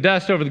dust, threw the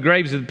dust over the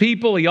graves of the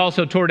people. He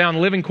also tore down the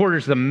living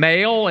quarters of the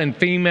male and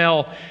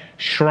female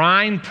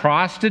shrine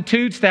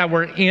prostitutes that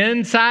were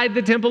inside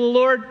the temple of the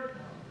Lord.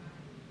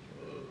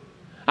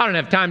 I don't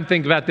have time to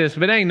think about this,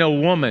 but ain't no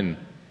woman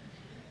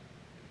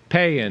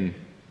paying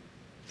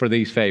for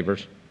these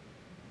favors.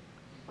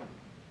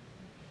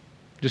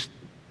 Just,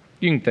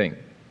 you can think.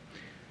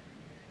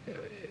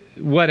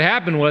 What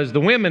happened was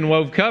the women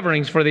wove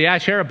coverings for the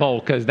Asherah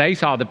pole because they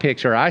saw the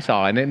picture I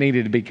saw and it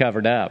needed to be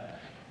covered up.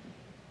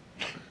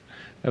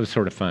 That was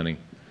sort of funny.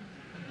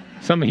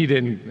 Some of you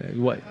didn't.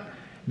 What?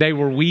 They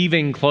were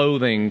weaving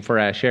clothing for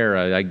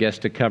Asherah, I guess,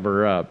 to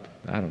cover her up.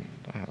 I don't.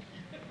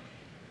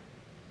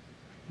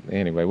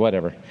 Anyway,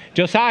 whatever.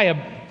 Josiah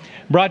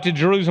brought to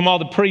Jerusalem all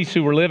the priests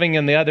who were living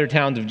in the other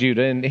towns of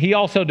Judah, and he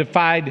also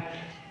defiled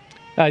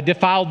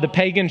the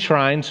pagan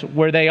shrines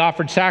where they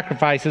offered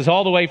sacrifices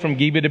all the way from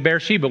Geba to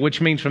Beersheba, which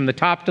means from the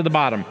top to the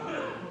bottom.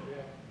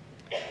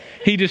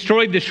 He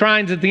destroyed the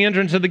shrines at the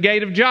entrance of the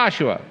gate of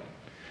Joshua,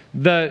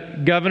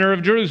 the governor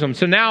of Jerusalem.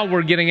 So now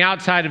we're getting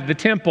outside of the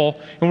temple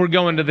and we're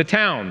going to the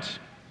towns.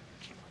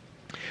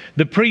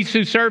 The priests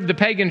who served the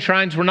pagan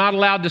shrines were not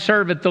allowed to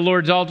serve at the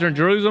Lord's altar in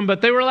Jerusalem, but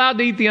they were allowed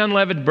to eat the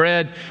unleavened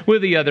bread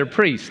with the other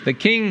priests. The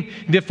king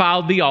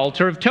defiled the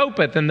altar of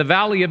Topeth in the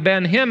valley of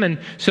Ben Hinnom,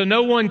 so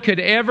no one could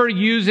ever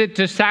use it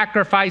to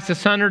sacrifice a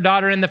son or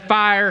daughter in the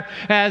fire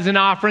as an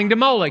offering to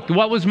Moloch.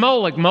 What was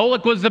Moloch?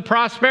 Moloch was the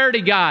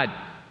prosperity god.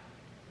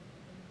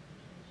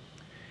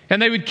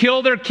 And they would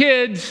kill their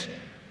kids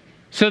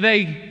so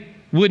they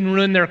wouldn't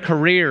ruin their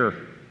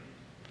career.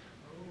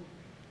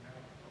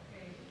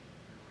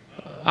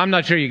 I'm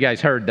not sure you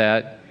guys heard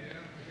that.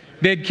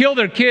 They'd kill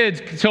their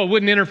kids so it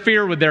wouldn't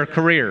interfere with their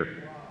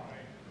career.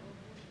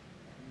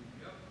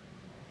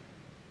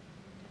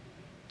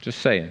 Just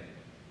saying.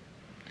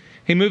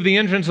 He moved the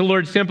entrance of the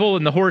Lord's temple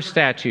and the horse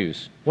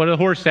statues. What are the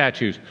horse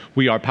statues?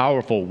 We are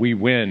powerful. We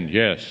win.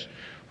 Yes.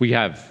 We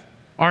have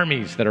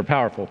armies that are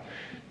powerful.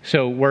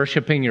 So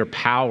worshiping your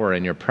power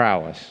and your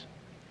prowess.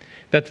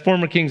 That the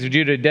former kings of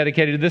Judah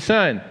dedicated to the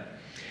sun.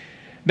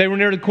 They were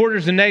near the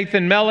quarters of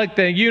Nathan, Melech,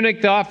 the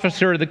eunuch, the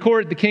officer of the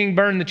court. The king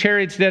burned the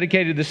chariots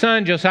dedicated to the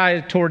sun.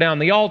 Josiah tore down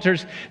the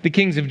altars the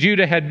kings of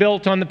Judah had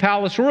built on the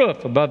palace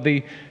roof above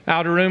the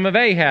outer room of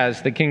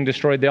Ahaz. The king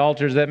destroyed the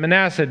altars that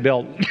Manasseh had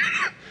built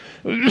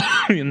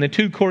in the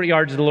 2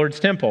 courtyards of the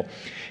Lord's temple.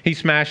 He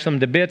smashed them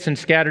to bits and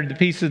scattered the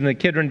pieces in the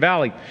Kidron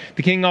Valley.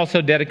 The king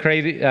also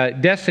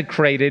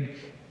desecrated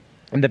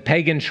the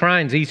pagan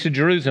shrines east of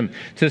Jerusalem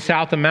to the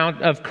south of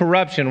Mount of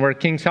Corruption, where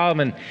King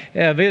Solomon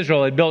of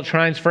Israel had built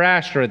shrines for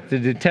Ashtoreth, the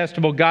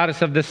detestable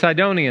goddess of the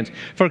Sidonians,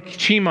 for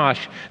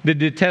Chemosh, the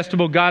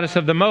detestable goddess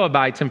of the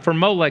Moabites, and for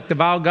Molech, the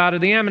vile god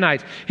of the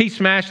Ammonites. He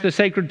smashed the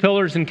sacred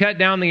pillars and cut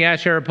down the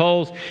Asherah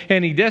poles,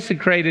 and he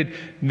desecrated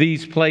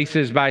these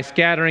places by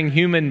scattering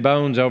human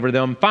bones over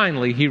them.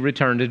 Finally, he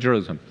returned to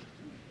Jerusalem.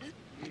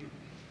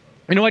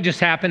 You know what just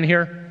happened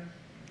here?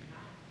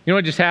 You know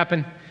what just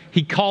happened?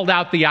 He called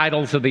out the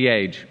idols of the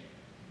age.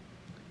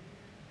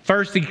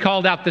 First, he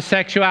called out the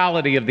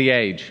sexuality of the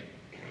age,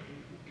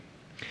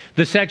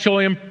 the sexual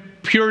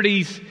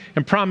impurities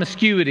and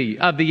promiscuity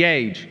of the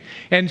age.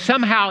 And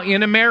somehow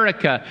in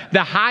America,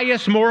 the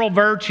highest moral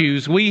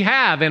virtues we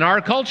have in our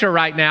culture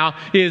right now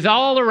is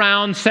all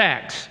around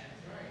sex.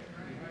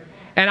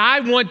 And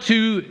I want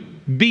to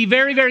be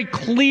very, very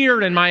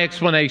clear in my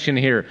explanation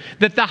here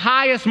that the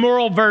highest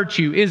moral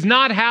virtue is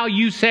not how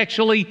you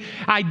sexually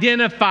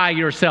identify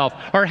yourself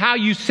or how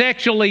you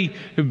sexually,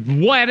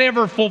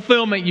 whatever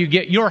fulfillment you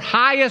get. Your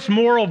highest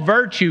moral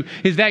virtue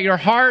is that your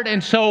heart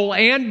and soul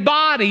and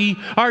body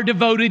are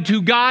devoted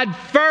to God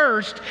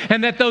first,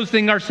 and that those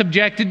things are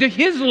subjected to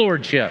His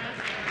lordship.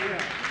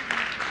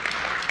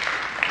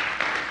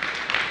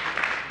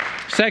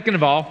 Second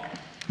of all,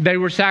 they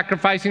were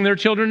sacrificing their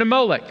children to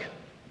Molech.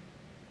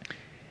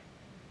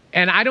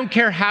 And I don't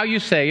care how you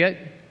say it,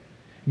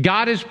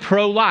 God is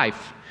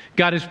pro-life.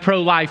 God is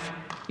pro-life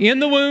in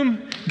the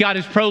womb. God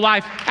is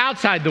pro-life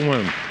outside the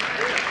womb.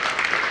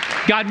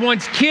 God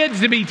wants kids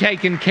to be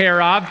taken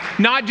care of,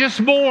 not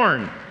just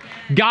born.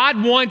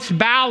 God wants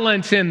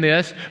balance in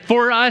this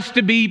for us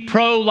to be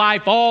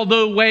pro-life all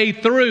the way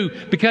through,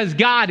 because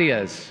God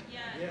is.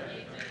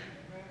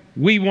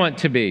 We want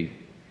to be.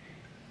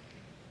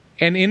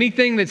 And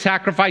anything that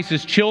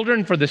sacrifices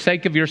children for the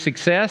sake of your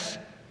success,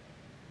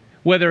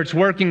 whether it's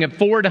working at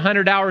 4 to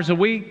 100 hours a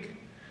week,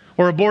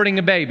 or aborting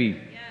a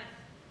baby,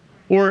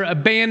 or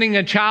abandoning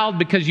a child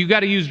because you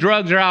got to use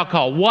drugs or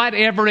alcohol,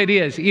 whatever it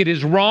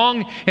is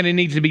wrong, and it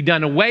needs to be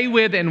done away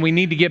with, and we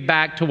need to get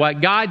back to what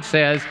God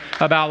says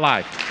about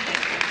life.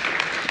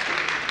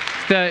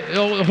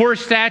 The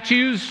horse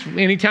statues,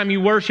 anytime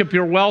you worship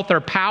your wealth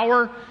or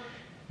power,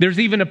 there's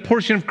even a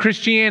portion of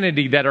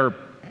Christianity that are,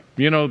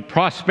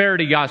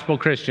 prosperity gospel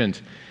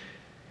Christians.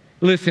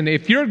 Listen,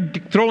 if you're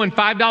throwing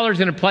 $5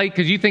 in a plate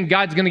because you think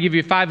God's going to give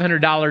you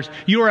 $500,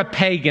 you're a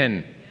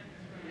pagan.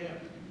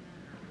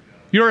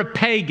 You're a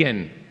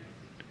pagan.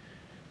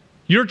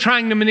 You're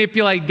trying to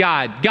manipulate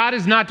God. God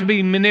is not to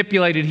be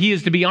manipulated. He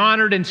is to be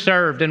honored and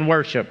served and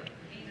worshiped.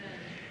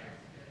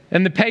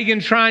 And the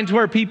pagan shrines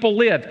where people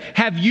live.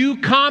 Have you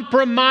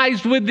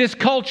compromised with this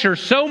culture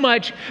so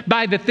much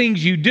by the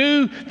things you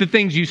do, the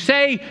things you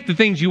say, the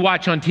things you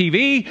watch on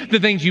TV, the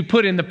things you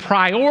put in the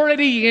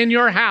priority in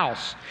your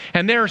house?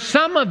 And there are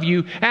some of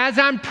you, as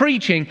I'm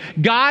preaching,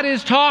 God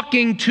is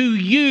talking to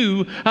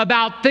you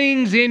about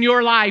things in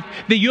your life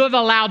that you have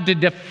allowed to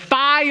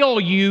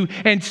defile you,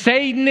 and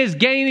Satan is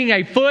gaining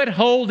a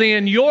foothold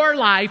in your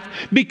life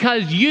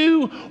because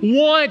you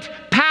want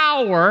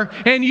power,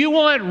 and you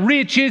want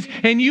riches,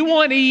 and you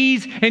want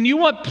ease, and you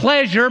want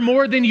pleasure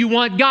more than you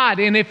want God.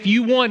 And if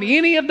you want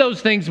any of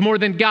those things more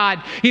than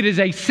God, it is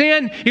a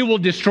sin. It will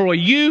destroy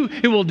you.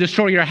 It will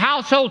destroy your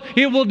household.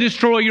 It will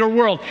destroy your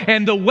world.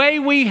 And the way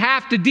we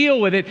have to deal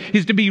with it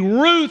is to be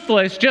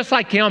ruthless, just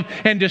like Him,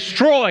 and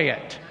destroy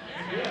it.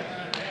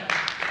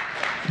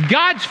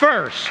 God's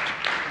first.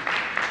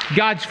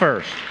 God's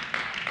first.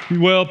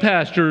 Well,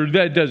 Pastor,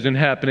 that doesn't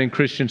happen in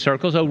Christian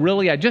circles. Oh,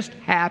 really? I just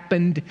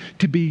happened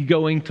to be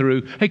going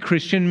through a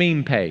Christian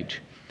meme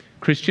page.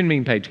 Christian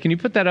meme page. Can you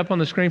put that up on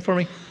the screen for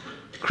me?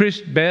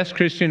 Best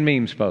Christian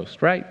memes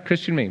post, right?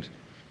 Christian memes.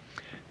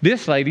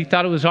 This lady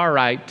thought it was all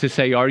right to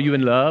say, are you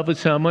in love with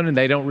someone, and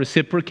they don't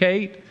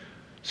reciprocate?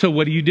 So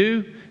what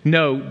do?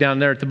 No, down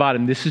there at the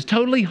bottom. This is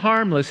totally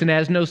harmless and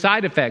has no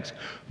side effects.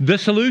 The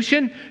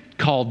solution?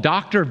 call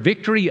Dr.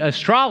 Victory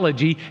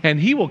Astrology, and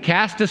he will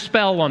cast a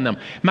spell on them.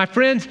 My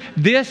friends,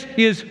 this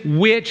is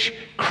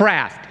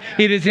witchcraft.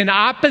 It is in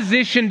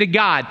opposition to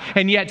God.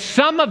 And yet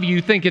some of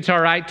you think it's all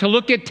right to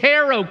look at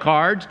tarot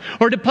cards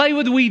or to play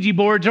with Ouija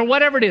boards or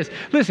whatever it is.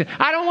 Listen,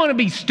 I don't want to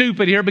be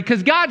stupid here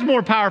because God's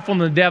more powerful than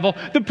the devil.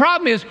 The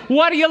problem is,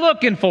 what are you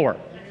looking for?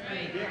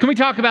 Can we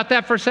talk about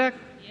that for a sec?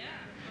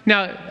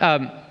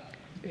 Now,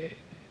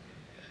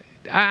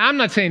 I'm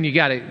not saying you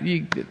got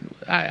to,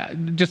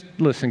 just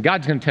listen,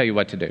 God's going to tell you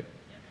what to do.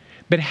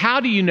 But how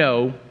do you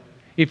know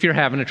if you're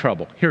having a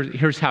trouble?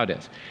 Here's how it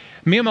is.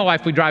 Me and my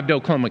wife, we drive to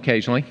Oklahoma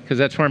occasionally, because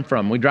that's where I'm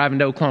from. We drive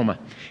into Oklahoma.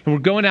 And we're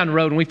going down the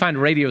road, and we find a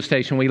radio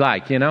station we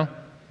like,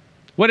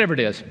 whatever it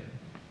is.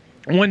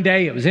 One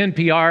day, it was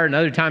NPR.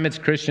 Another time, it's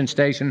a Christian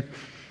station.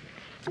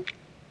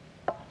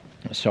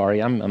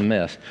 Sorry, I'm a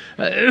mess.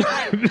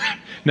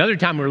 Another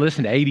time, we were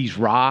listening to 80s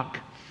rock,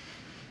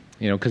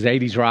 because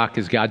 80s rock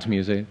is God's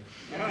music.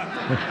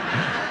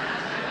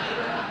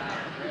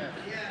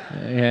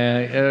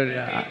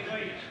 Yeah,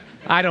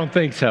 I don't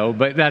think so,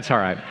 but that's all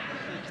right.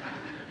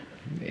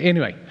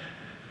 Anyway,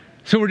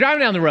 so we're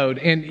driving down the road,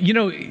 and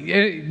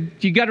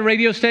you got a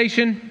radio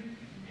station,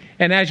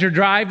 and as you're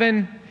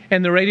driving,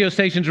 and the radio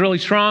station's really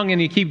strong,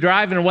 and you keep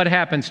driving, and what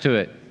happens to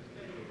it?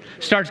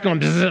 Starts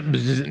going,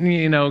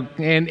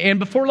 and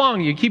before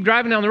long, you keep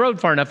driving down the road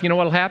far enough, you know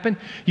what'll happen?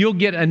 You'll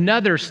get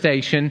another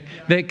station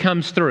that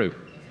comes through.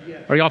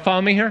 Are y'all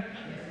following me here?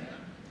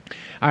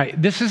 All right,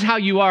 this is how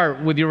you are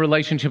with your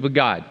relationship with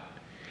God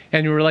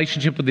and your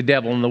relationship with the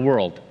devil and the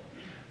world.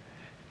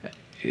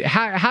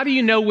 How do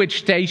you know which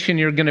station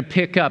you're going to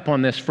pick up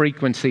on this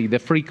frequency, the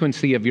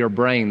frequency of your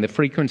brain, the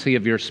frequency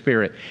of your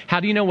spirit? How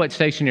do you know what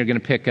station you're going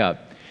to pick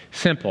up?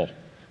 Simple,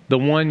 the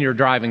one you're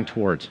driving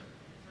towards.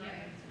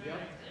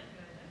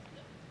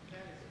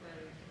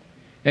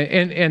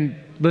 And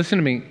listen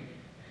to me.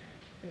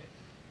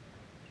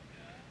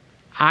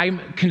 I'm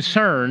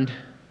concerned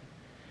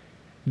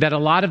that a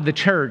lot of the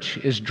church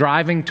is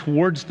driving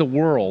towards the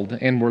world,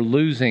 and we're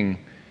losing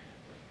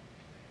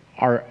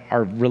our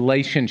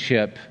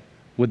relationship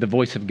with the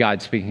voice of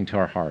God speaking to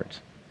our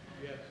hearts.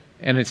 Yes.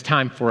 And it's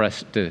time for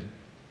us to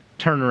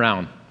turn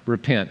around,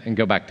 repent, and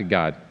go back to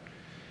God.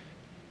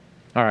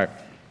 All right.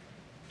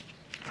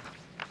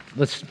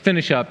 Let's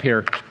finish up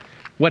here.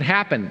 What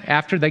happened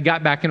after they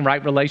got back in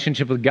right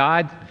relationship with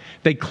God?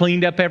 They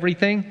cleaned up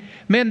everything.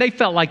 Man, they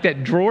felt like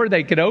that drawer,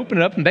 they could open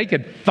it up and they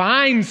could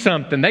find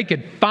something. They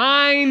could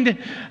find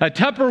a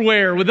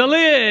Tupperware with a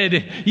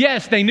lid.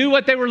 Yes, they knew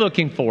what they were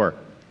looking for.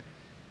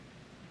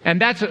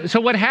 And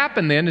so what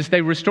happened then is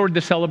they restored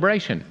the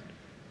celebration.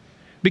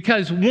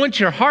 Because once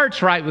your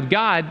heart's right with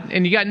God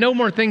and you got no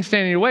more things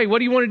standing in your way, what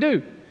do you want to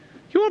do?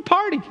 You want to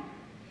party.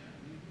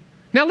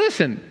 Now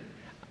listen,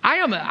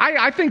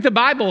 I think the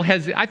Bible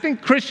I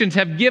think Christians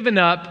have given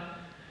up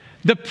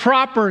the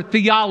proper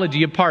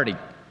theology of party.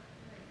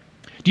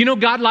 Do you know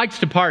God likes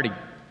to party?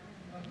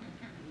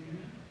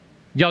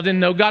 Y'all didn't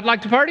know God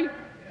liked to party?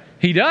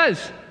 He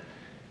does.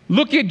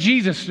 Look at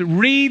Jesus.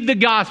 Read the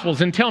Gospels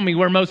and tell me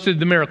where most of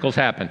the miracles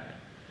happen.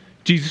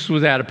 Jesus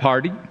was at a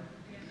party.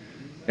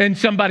 And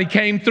somebody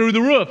came through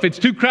the roof. It's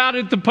too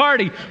crowded at the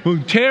party.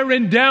 We're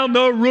tearing down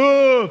the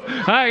roof.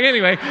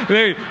 Anyway,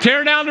 they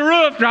tear down the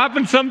roof,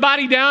 dropping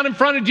somebody down in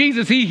front of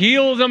Jesus. He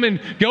heals them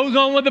and goes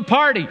on with the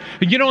party.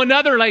 And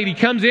another lady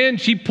comes in.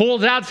 She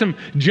pulls out some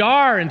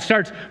jar and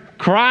starts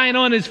crying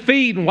on his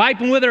feet and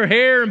wiping with her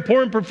hair and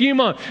pouring perfume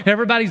on.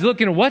 Everybody's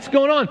looking at what's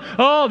going on.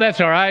 Oh,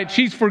 that's all right.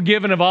 She's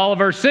forgiven of all of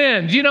her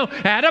sins.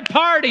 At a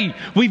party,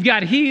 we've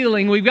got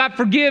healing. We've got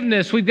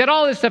forgiveness. We've got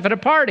all this stuff at a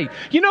party.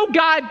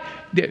 God,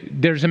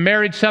 there's a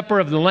marriage supper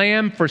of the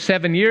Lamb for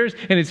 7 years,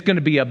 and it's going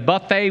to be a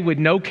buffet with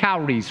no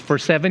calories for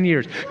 7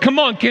 years. Come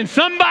on, can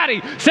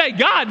somebody say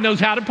God knows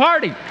how to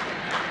party?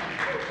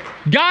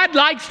 God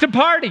likes to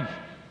party.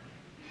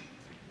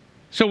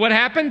 So what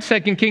happened? 2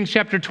 Kings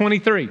chapter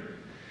 23.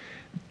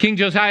 King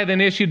Josiah then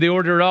issued the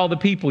order to all the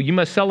people. You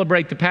must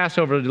celebrate the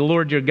Passover to the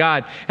Lord your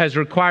God as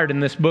required in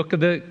this book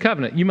of the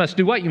covenant. You must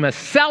do what? You must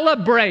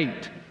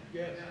celebrate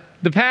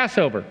the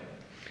Passover.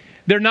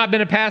 There had not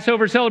been a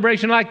Passover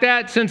celebration like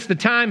that since the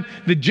time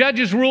the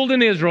judges ruled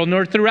in Israel,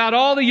 nor throughout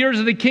all the years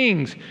of the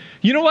kings.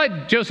 You know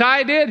what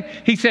Josiah did?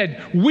 He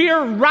said,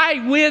 we're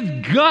right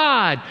with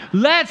God.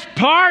 Let's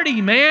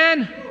party,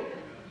 man.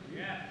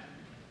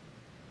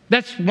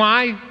 That's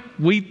why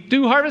we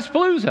do Harvest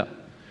Palooza.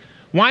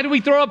 Why do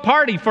we throw a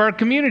party for our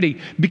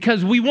community?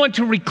 Because we want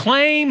to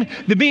reclaim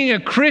that being a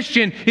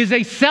Christian is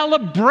a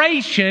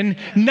celebration,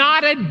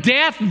 not a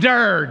death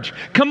dirge.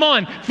 Come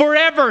on,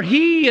 forever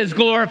He is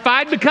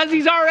glorified because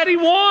He's already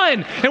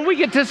won. And we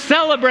get to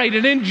celebrate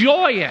and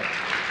enjoy it.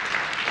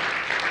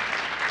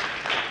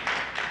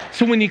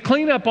 So when you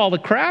clean up all the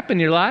crap in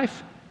your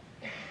life,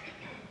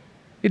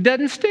 it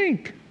doesn't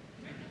stink.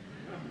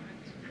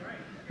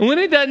 And when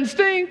it doesn't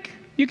stink,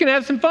 you can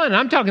have some fun.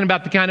 I'm talking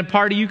about the kind of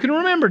party you can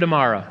remember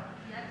tomorrow.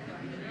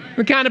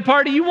 The kind of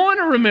party you want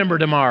to remember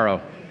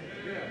tomorrow.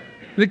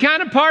 The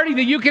kind of party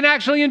that you can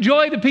actually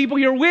enjoy the people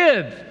you're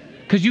with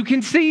because you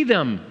can see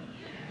them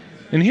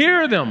and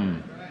hear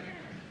them.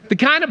 The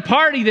kind of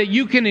party that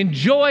you can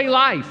enjoy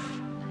life.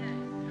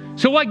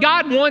 So what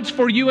God wants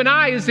for you and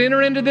I is to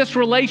enter into this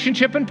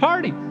relationship and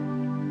party.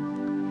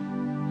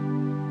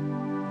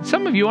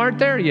 Some of you aren't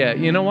there yet.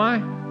 You know why?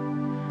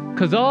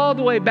 Because all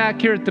the way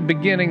back here at the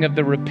beginning of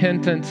the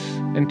repentance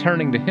and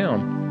turning to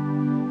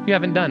Him, you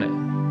haven't done it.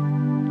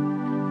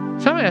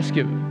 So I'm going to ask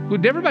you,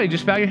 would everybody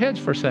just bow your heads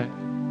for a sec?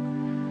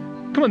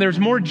 Come on, there's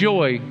more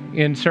joy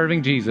in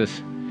serving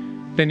Jesus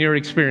than you're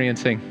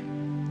experiencing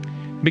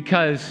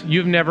because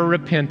you've never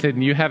repented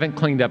and you haven't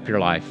cleaned up your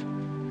life.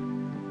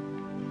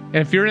 And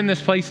if you're in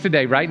this place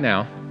today, right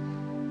now,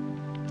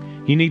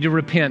 you need to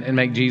repent and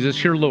make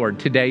Jesus your Lord.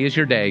 Today is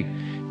your day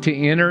to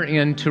enter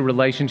into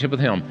relationship with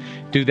Him.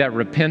 Do that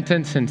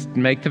repentance and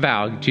make the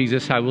vow,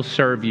 Jesus, I will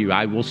serve you.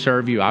 I will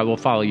serve you. I will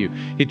follow you.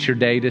 It's your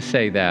day to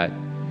say that.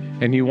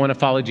 And you want to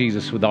follow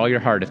Jesus with all your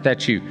heart. If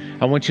that's you,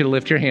 I want you to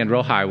lift your hand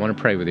real high. I want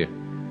to pray with you.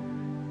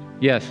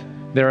 Yes.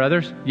 There are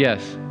others?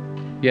 Yes.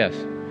 Yes.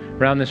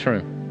 Around this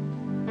room.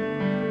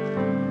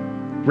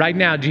 Right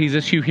now,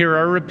 Jesus, you hear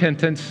our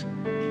repentance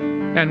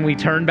and we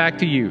turn back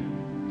to you.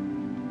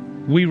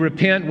 We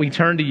repent, we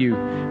turn to you.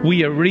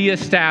 We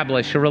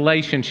reestablish a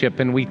relationship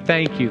and we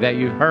thank you that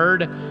you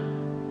heard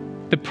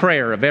the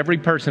prayer of every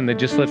person that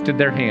just lifted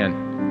their hand.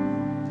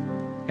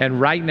 And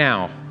right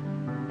now,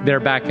 they're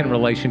back in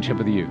relationship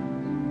with you.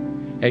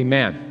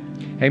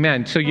 Amen.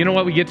 Amen. So you know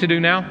what we get to do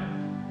now?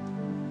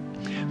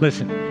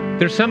 Listen,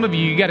 there's some of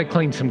you, you got to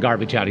clean some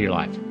garbage out of your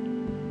life.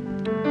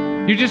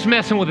 You're just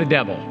messing with the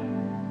devil.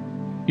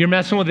 You're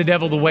messing with the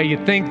devil the way you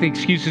think, the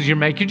excuses you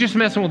make. You're just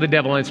messing with the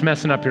devil and it's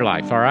messing up your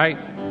life, all right?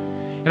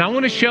 And I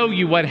want to show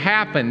you what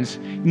happens.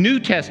 New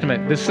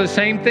Testament, this is the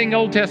same thing,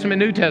 Old Testament,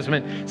 New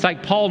Testament. It's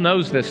like Paul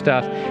knows this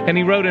stuff. And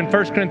he wrote in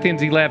 1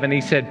 Corinthians 11, he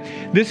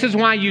said, this is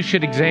why you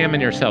should examine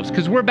yourselves,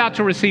 because we're about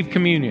to receive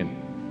communion.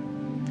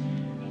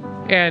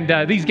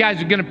 And these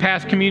guys are going to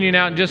pass communion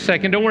out in just a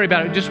second. Don't worry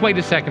about it. Just wait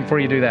a second before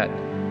you do that.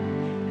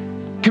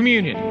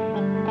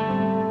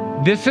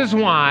 Communion. This is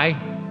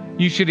why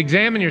you should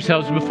examine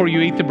yourselves before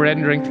you eat the bread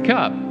and drink the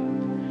cup.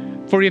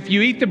 For if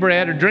you eat the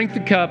bread or drink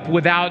the cup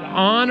without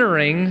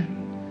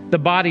honoring the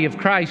body of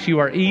Christ, you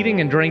are eating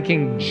and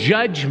drinking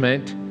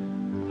judgment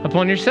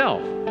upon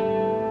yourself.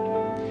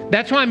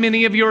 That's why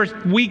many of you are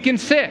weak and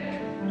sick.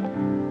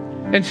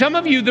 And some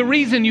of you, the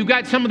reason you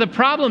got some of the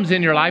problems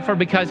in your life are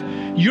because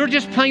you're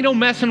just plain old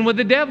messing with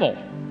the devil.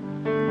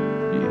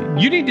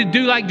 You need to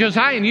do like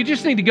Josiah, and you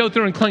just need to go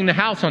through and clean the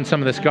house on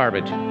some of this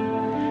garbage.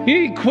 You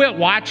need to quit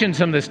watching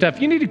some of this stuff.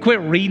 You need to quit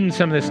reading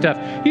some of this stuff.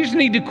 You just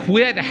need to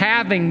quit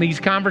having these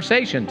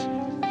conversations.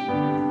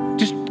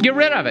 Just get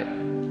rid of it.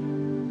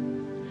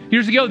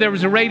 Years ago, there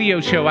was a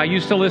radio show I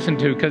used to listen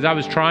to because I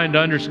was trying to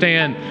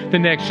understand the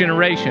next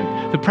generation.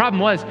 The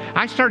problem was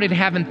I started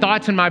having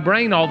thoughts in my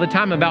brain all the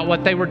time about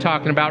what they were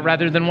talking about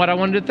rather than what I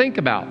wanted to think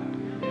about.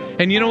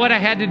 And you know what I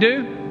had to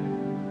do?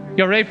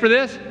 Y'all ready for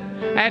this?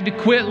 I had to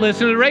quit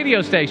listening to the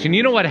radio station.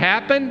 You know what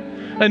happened?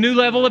 A new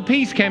level of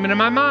peace came into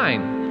my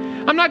mind.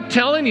 I'm not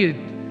telling you,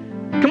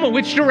 come on,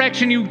 which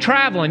direction you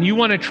traveling? You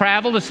want to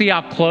travel to see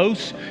how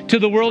close to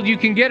the world you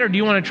can get, or do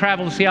you want to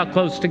travel to see how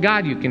close to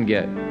God you can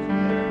get?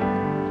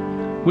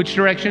 Which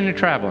direction you're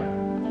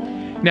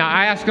traveling? Now,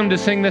 I asked them to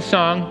sing this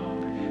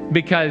song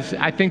because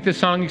I think the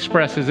song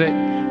expresses it.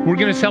 We're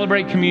going to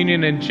celebrate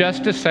communion in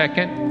just a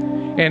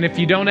second. And if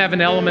you don't have an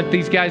element,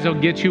 these guys will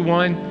get you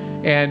one.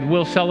 And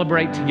we'll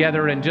celebrate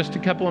together in just a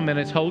couple of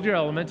minutes. Hold your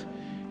elements,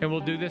 and we'll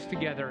do this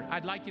together.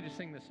 I'd like you to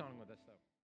sing this song with us.